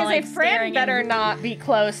the wall. I was gonna like, say, Fran better not be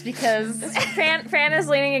close because Fran is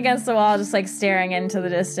leaning against the wall, just like staring into the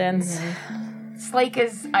distance. Slake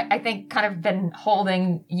is, I think, kind of been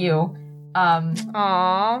holding you.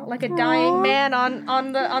 Aw, like a dying man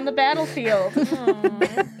on the battlefield.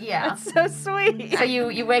 Yeah. So sweet. So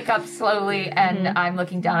you wake up slowly, and I'm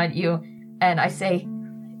looking down at you, and I say,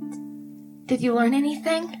 "Did you learn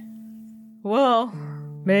anything?" Well,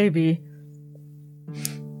 maybe.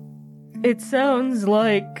 It sounds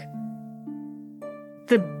like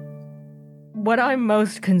what I'm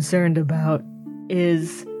most concerned about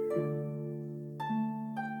is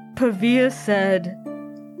Pavia said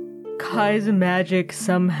Kai's magic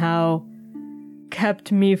somehow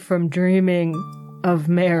kept me from dreaming of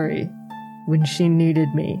Mary when she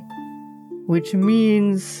needed me, which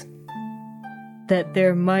means that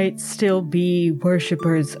there might still be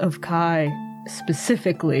worshippers of Kai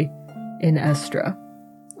specifically in Estra.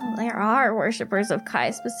 Well, there are worshippers of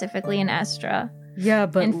Kai specifically in Estra. Yeah,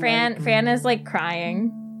 but And Fran is like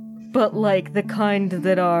crying. but like the kind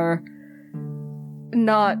that are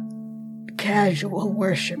not casual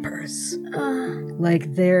worshippers.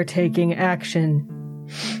 Like they're taking action.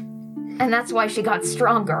 And that's why she got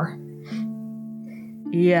stronger.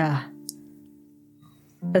 Yeah.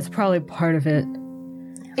 That's probably part of it.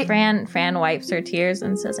 Fran wipes her tears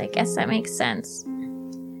and says, I guess that makes sense.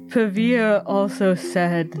 Pavia also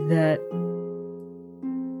said that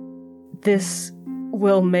this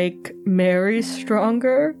will make Mary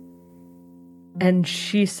stronger, and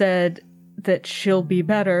she said that she'll be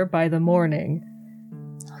better by the morning,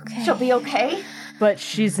 Okay. She'll be okay? but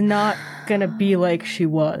she's not gonna be like she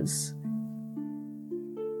was.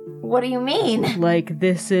 What do you mean? Like,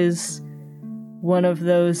 this is one of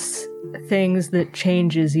those things that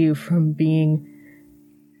changes you from being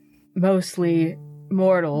mostly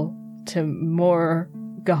mortal to more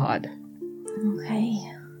god. Okay.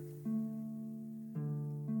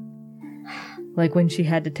 Like when she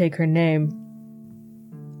had to take her name.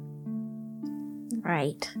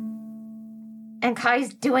 Right. And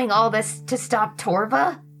Kai's doing all this to stop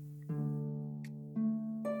Torva?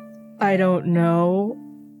 I don't know.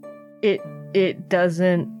 It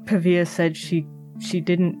doesn't. Pavia said she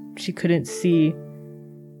couldn't see.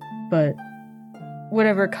 But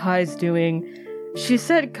whatever Kai's doing, she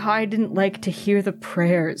said Kai didn't like to hear the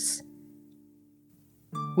prayers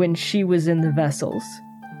when she was in the vessels.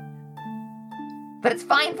 But it's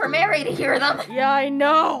fine for Mary to hear them. Yeah, I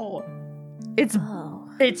know. It's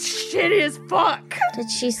shitty as fuck. Did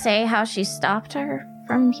she say how she stopped her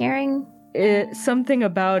from hearing? Something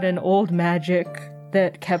about an old magic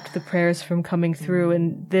that kept the prayers from coming through,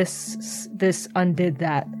 and this undid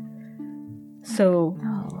that. So,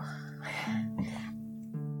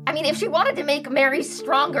 I mean, if she wanted to make Mary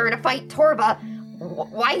stronger to fight Torva,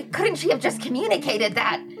 why couldn't she have just communicated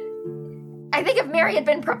that? I think if Mary had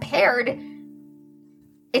been prepared,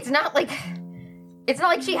 it's not like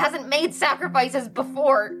she hasn't made sacrifices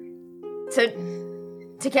before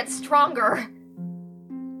to get stronger.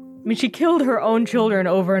 I mean, she killed her own children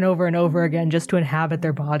over and over and over again just to inhabit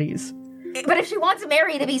their bodies. But if she wants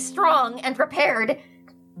Mary to be strong and prepared,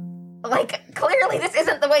 like, clearly this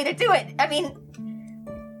isn't the way to do it. I mean,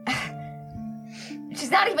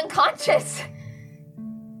 she's not even conscious.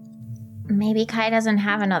 Maybe Kai doesn't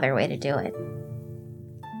have another way to do it.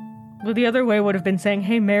 Well, the other way would have been saying,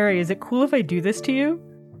 hey, Mary, is it cool if I do this to you?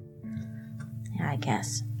 Yeah, I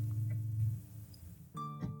guess.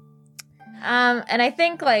 And I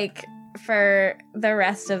think, like, for the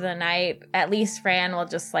rest of the night, at least Fran will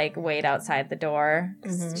just, like, wait outside the door.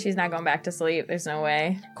 'Cause she's not going back to sleep. There's no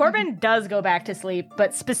way. Corbin does go back to sleep,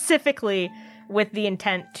 but specifically with the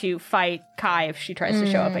intent to fight Kai if she tries to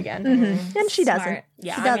show up again. And she doesn't. Smart.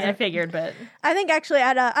 Yeah, She I mean, I doesn't. figured, but I think actually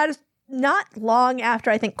at a not long after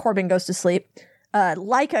I think Corbin goes to sleep,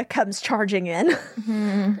 Leica comes charging in.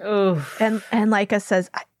 Oof. And Leica says,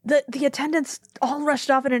 the attendants all rushed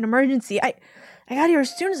off in an emergency. I got here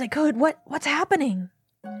as soon as I could. What's happening?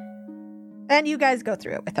 And you guys go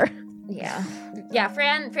through it with her. Yeah. Yeah,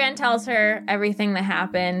 Fran tells her everything that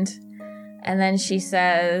happened. And then she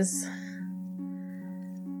says,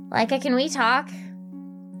 Leica, can we talk?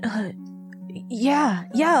 Yeah,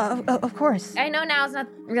 of course. I know now's not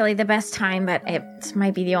really the best time, but it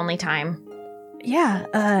might be the only time. Yeah,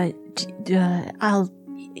 let's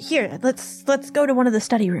go to one of the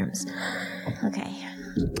study rooms. Okay.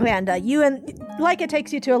 And you and Leica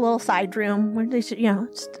takes you to a little side room where they should,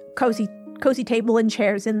 just cozy table and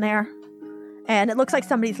chairs in there. And it looks like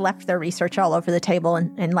somebody's left their research all over the table,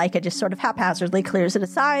 and Leica just sort of haphazardly clears it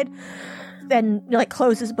aside. and like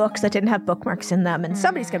closes books that didn't have bookmarks in them, and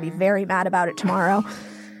somebody's gonna be very mad about it tomorrow.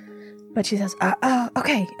 But she says,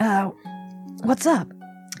 okay, what's up?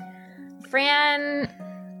 Fran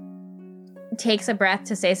takes a breath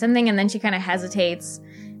to say something, and then she kind of hesitates,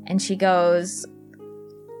 and she goes,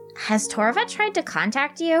 "Has Torva tried to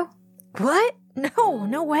contact you? What?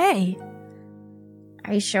 No way.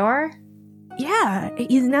 Are you sure?" Yeah,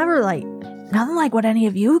 he's never like, nothing like what any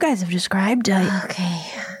of you guys have described. Okay,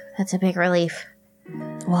 that's a big relief.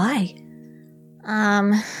 Why?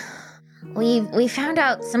 We found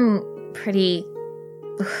out some pretty...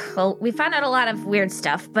 Well, we found out a lot of weird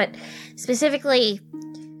stuff, but specifically...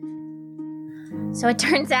 So it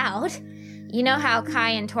turns out, you know how Kai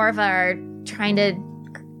and Torva are trying to,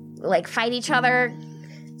 like, fight each other,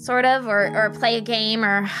 sort of, or play a game,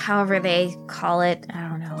 or however they call it. I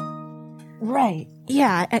don't know. Right.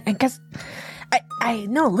 Yeah, I guess I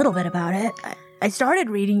know a little bit about it. I started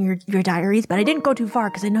reading your diaries, but I didn't go too far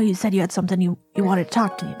because I know you said you had something you wanted to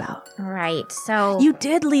talk to me about. Right, so... You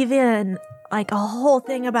did leave in, like, a whole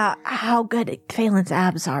thing about how good Phelan's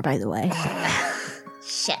abs are, by the way.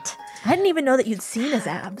 Shit. I didn't even know that you'd seen his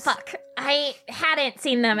abs. Fuck. I hadn't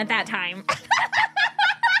seen them at that time.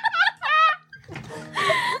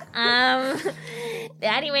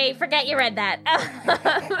 Anyway, forget you read that.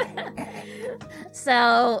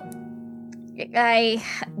 So, I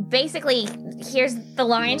basically, here's the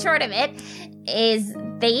long and short of it, is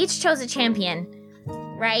they each chose a champion,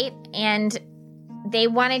 right? And they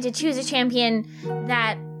wanted to choose a champion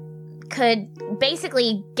that could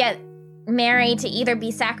basically get Mary to either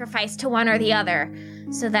be sacrificed to one or the other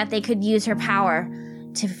so that they could use her power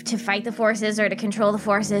to fight the forces or to control the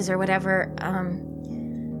forces or whatever.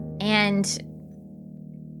 And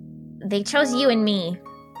they chose you and me.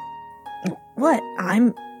 What?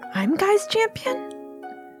 I'm Kai's champion?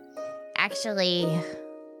 Actually,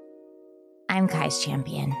 I'm Kai's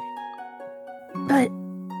champion. But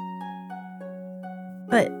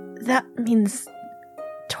that means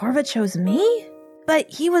Torva chose me?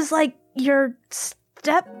 But he was like your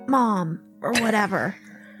stepmom or whatever.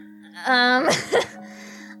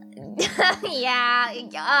 Yeah,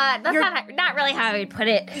 that's not really how I would put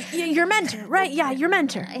it. Your mentor, right? Yeah, your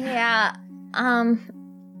mentor. Yeah,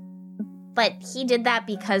 but he did that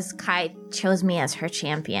because Kai chose me as her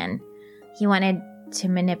champion. He wanted to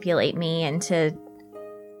manipulate me into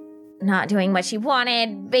not doing what she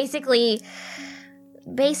wanted. Basically,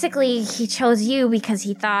 he chose you because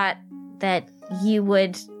he thought that you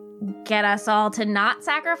would get us all to not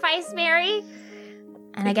sacrifice Mary.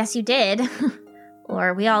 And I guess you did.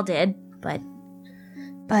 Or we all did, but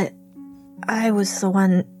I was the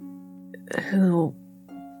one who...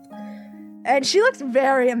 And she looks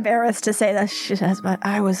very embarrassed to say this, she says, but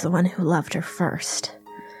I was the one who loved her first.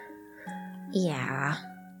 Yeah.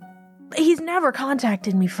 He's never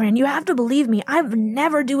contacted me, Fran. You have to believe me. I would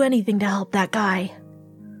never do anything to help that guy.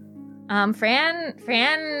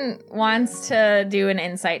 Fran wants to do an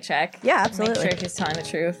insight check. Yeah, absolutely. Make sure she's telling the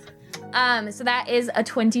truth. So that is a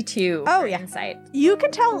 22 Oh, for yeah. insight. You can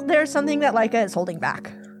tell there's something that Leica is holding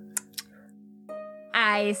back.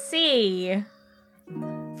 I see.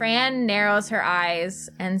 Fran narrows her eyes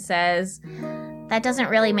and says, "That doesn't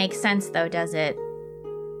really make sense, though, does it?"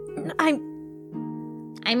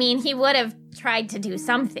 I mean, he would have tried to do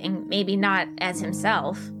something, maybe not as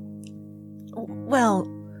himself. Well,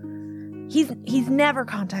 he's never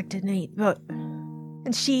contacted me, but...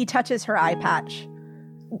 And she touches her eye patch.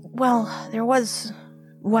 Well, there was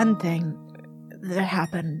one thing that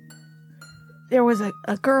happened. There was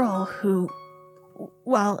a girl who...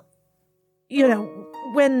 Well, you know,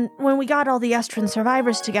 when we got all the Estrin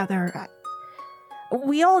survivors together,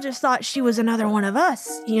 we all just thought she was another one of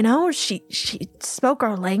us, you know? She spoke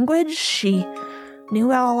our language, she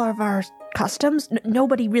knew all of our customs.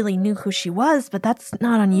 Nobody really knew who she was, but that's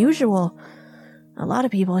not unusual. A lot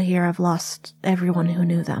of people here have lost everyone who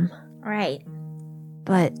knew them. Right.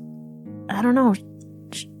 But, I don't know,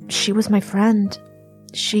 she was my friend.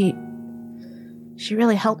 She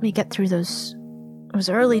really helped me get through those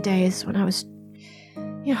early days when I was,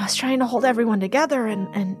 you know, I was trying to hold everyone together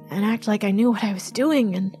and act like I knew what I was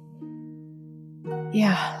doing, and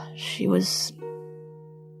yeah, she was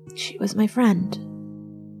my friend.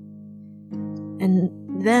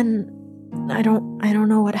 And then I don't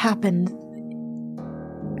know what happened.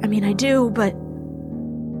 I mean, I do, but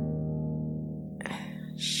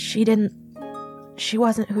she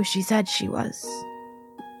wasn't who she said she was.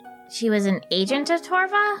 She was an agent of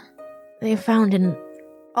Torva? They found an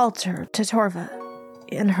altar to Torva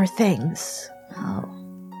in her things. Oh.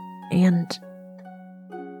 And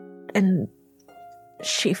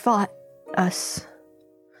she fought us.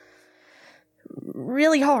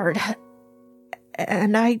 really hard.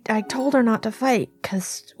 And I told her not to fight,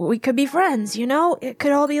 because we could be friends, you know? It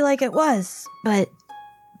could all be like it was. But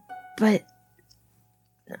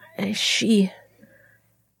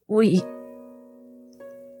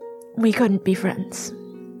we couldn't be friends.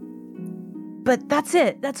 But that's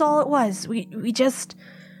it. That's all it was. We just...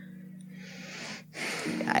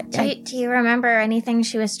 Do you remember anything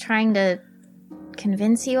she was trying to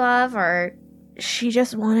convince you of, or... She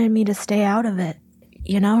just wanted me to stay out of it.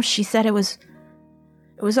 You know, she said it was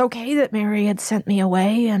okay that Mary had sent me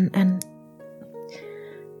away and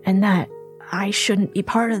that I shouldn't be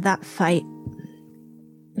part of that fight.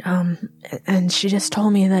 And she just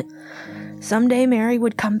told me that someday Mary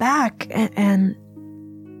would come back and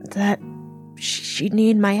that she'd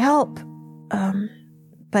need my help.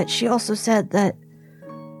 But she also said that,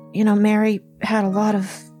 you know, Mary had a lot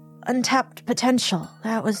of untapped potential.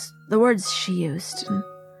 That was the words she used. And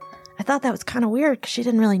I thought that was kind of weird because she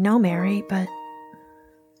didn't really know Mary, but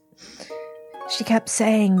she kept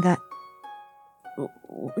saying that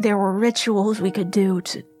there were rituals we could do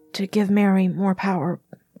to give Mary more power.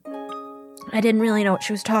 I didn't really know what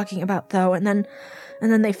she was talking about, though, and then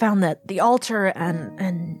they found that the altar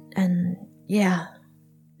and yeah,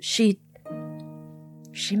 she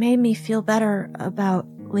made me feel better about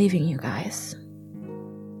leaving you guys.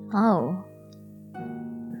 Oh.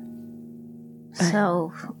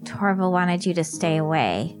 So, Torva wanted you to stay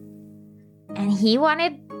away. And he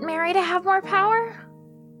wanted Mary to have more power?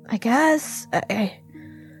 I guess.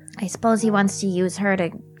 I suppose he wants to use her to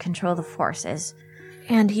control the forces.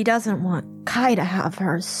 And he doesn't want Kai to have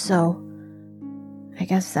her, so... I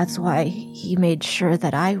guess that's why he made sure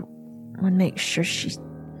that I would make sure she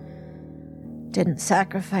didn't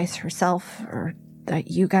sacrifice herself, or that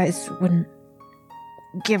you guys wouldn't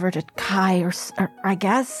give her to Kai, or I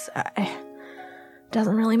guess.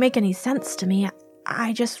 Doesn't really make any sense to me.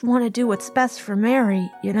 I just want to do what's best for Mary,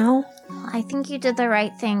 you know? I think you did the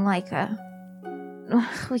right thing,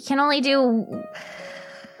 we can only do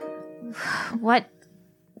what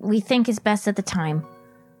we think is best at the time.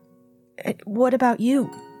 What about you?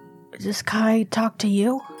 Does Kai talk to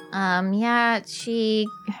you? Yeah, she...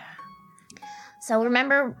 So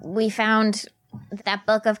remember we found that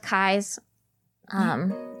book of Kai's?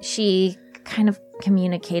 She kind of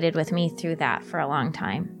communicated with me through that for a long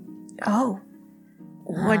time. Oh.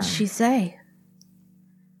 What'd she say?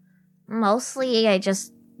 Mostly I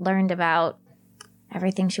just learned about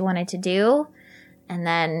everything she wanted to do, and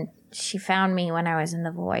then she found me when I was in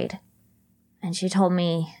the void. And she told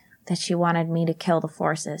me that she wanted me to kill the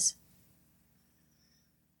forces.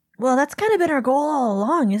 Well, that's kind of been our goal all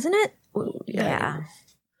along, isn't it? Yeah.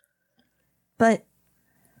 But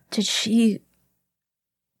does she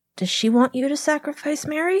want you to sacrifice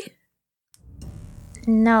Mary?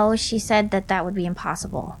 No, she said that would be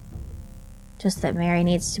impossible. Just that Mary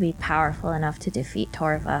needs to be powerful enough to defeat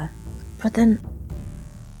Torva. But then,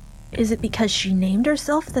 is it because she named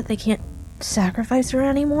herself that they can't sacrifice her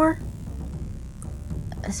anymore?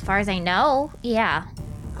 As far as I know, yeah.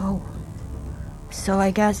 Oh. So I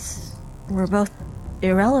guess we're both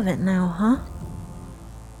irrelevant now, huh?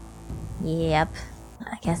 Yep.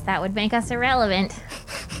 I guess that would make us irrelevant.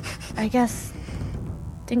 I guess.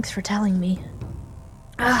 Thanks for telling me.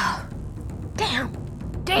 Oh. Damn!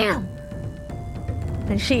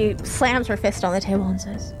 And she slams her fist on the table and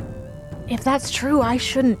says, if that's true, I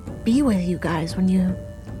shouldn't be with you guys when you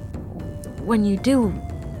do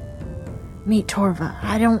meet Torva.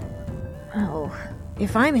 I don't... Oh.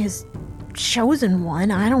 If I'm his chosen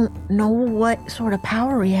one, I don't know what sort of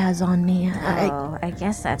power he has on me. I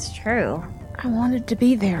guess that's true. I wanted to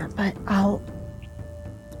be there, but I'll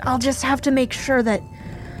just have to make sure that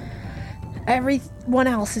everyone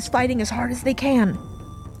else is fighting as hard as they can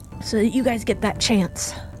so that you guys get that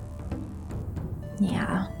chance.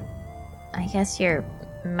 Yeah. I guess your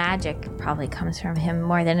magic probably comes from him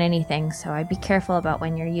more than anything, so I'd be careful about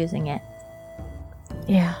when you're using it.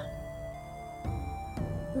 Yeah.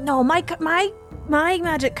 No, my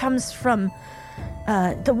magic comes from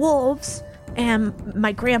the wolves and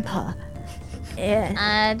my grandpa.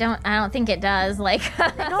 I don't think it does. No.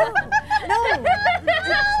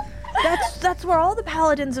 That's where all the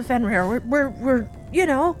paladins of Fenrir. We're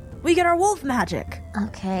we get our wolf magic.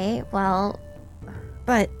 Okay, well,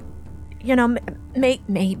 but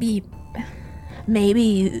maybe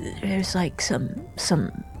there's like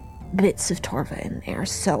some bits of Torva in there,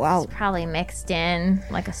 so I'll probably mixed in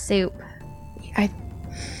like a soup.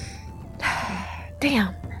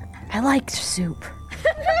 Damn, I like soup.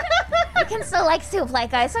 can still like soup,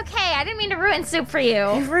 Leica. It's okay. I didn't mean to ruin soup for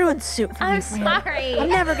you. You've ruined soup for me, I'm Fran. sorry. I'm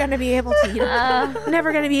never gonna be able to eat him. I'm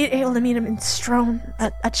never gonna be able to meet him in Strone,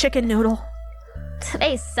 a chicken noodle.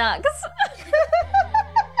 Today sucks.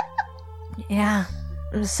 Yeah,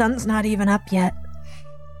 the sun's not even up yet.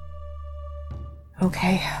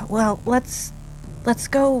 Okay, well, let's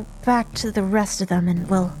go back to the rest of them, and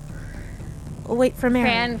we'll wait for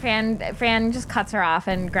Mary. Fran just cuts her off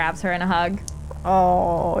and grabs her in a hug.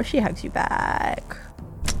 Oh, she hugs you back.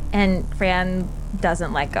 And Fran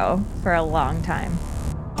doesn't let go for a long time.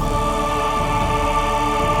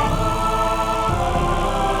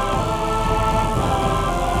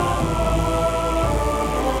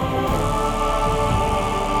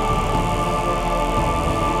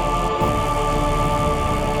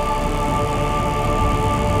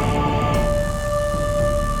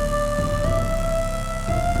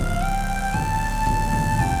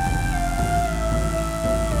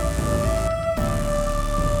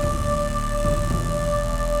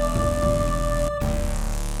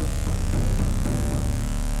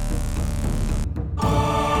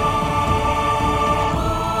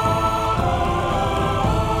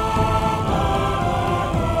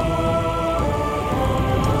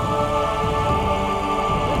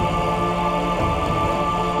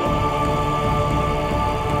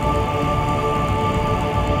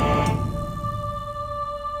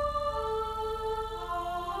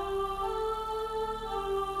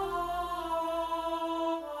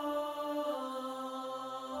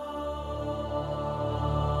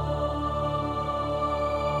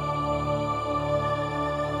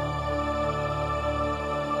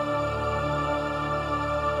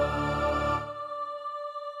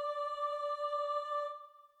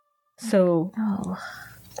 So Oh.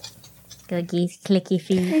 Googie, clicky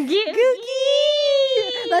feet. Googie!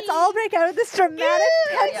 Let's all break out of this dramatic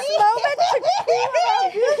tense moment to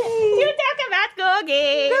Googie. talk about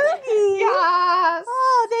Googie. Googie! Yes.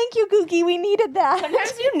 Oh, thank you, Googie. We needed that.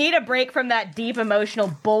 Sometimes you need a break from that deep emotional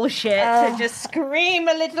bullshit to just scream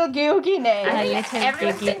a little Googie name.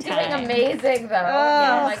 Everyone's been doing amazing though.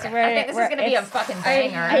 Oh, I think this is gonna be a fucking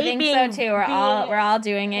banger. I think so too. We're all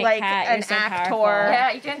doing it. like Kat, an you're so actor. powerful.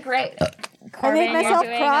 Yeah, you're doing great. Corbin, I made myself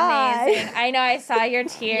you're doing cry. amazing. I know. I saw your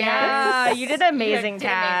tears. Yeah, you did amazing, You did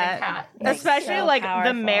Kat. amazing, Kat. Especially so like the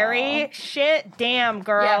powerful. Mary shit. Damn,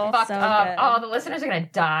 girl. Yeah, fucked so up. good. Oh, the listeners are gonna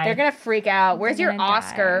die. They're gonna freak out. Where's They're your gonna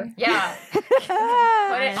Oscar? die. Yeah.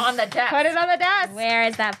 Put it on the desk. Put it on the desk. Where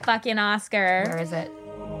is that fucking Oscar? Where is it?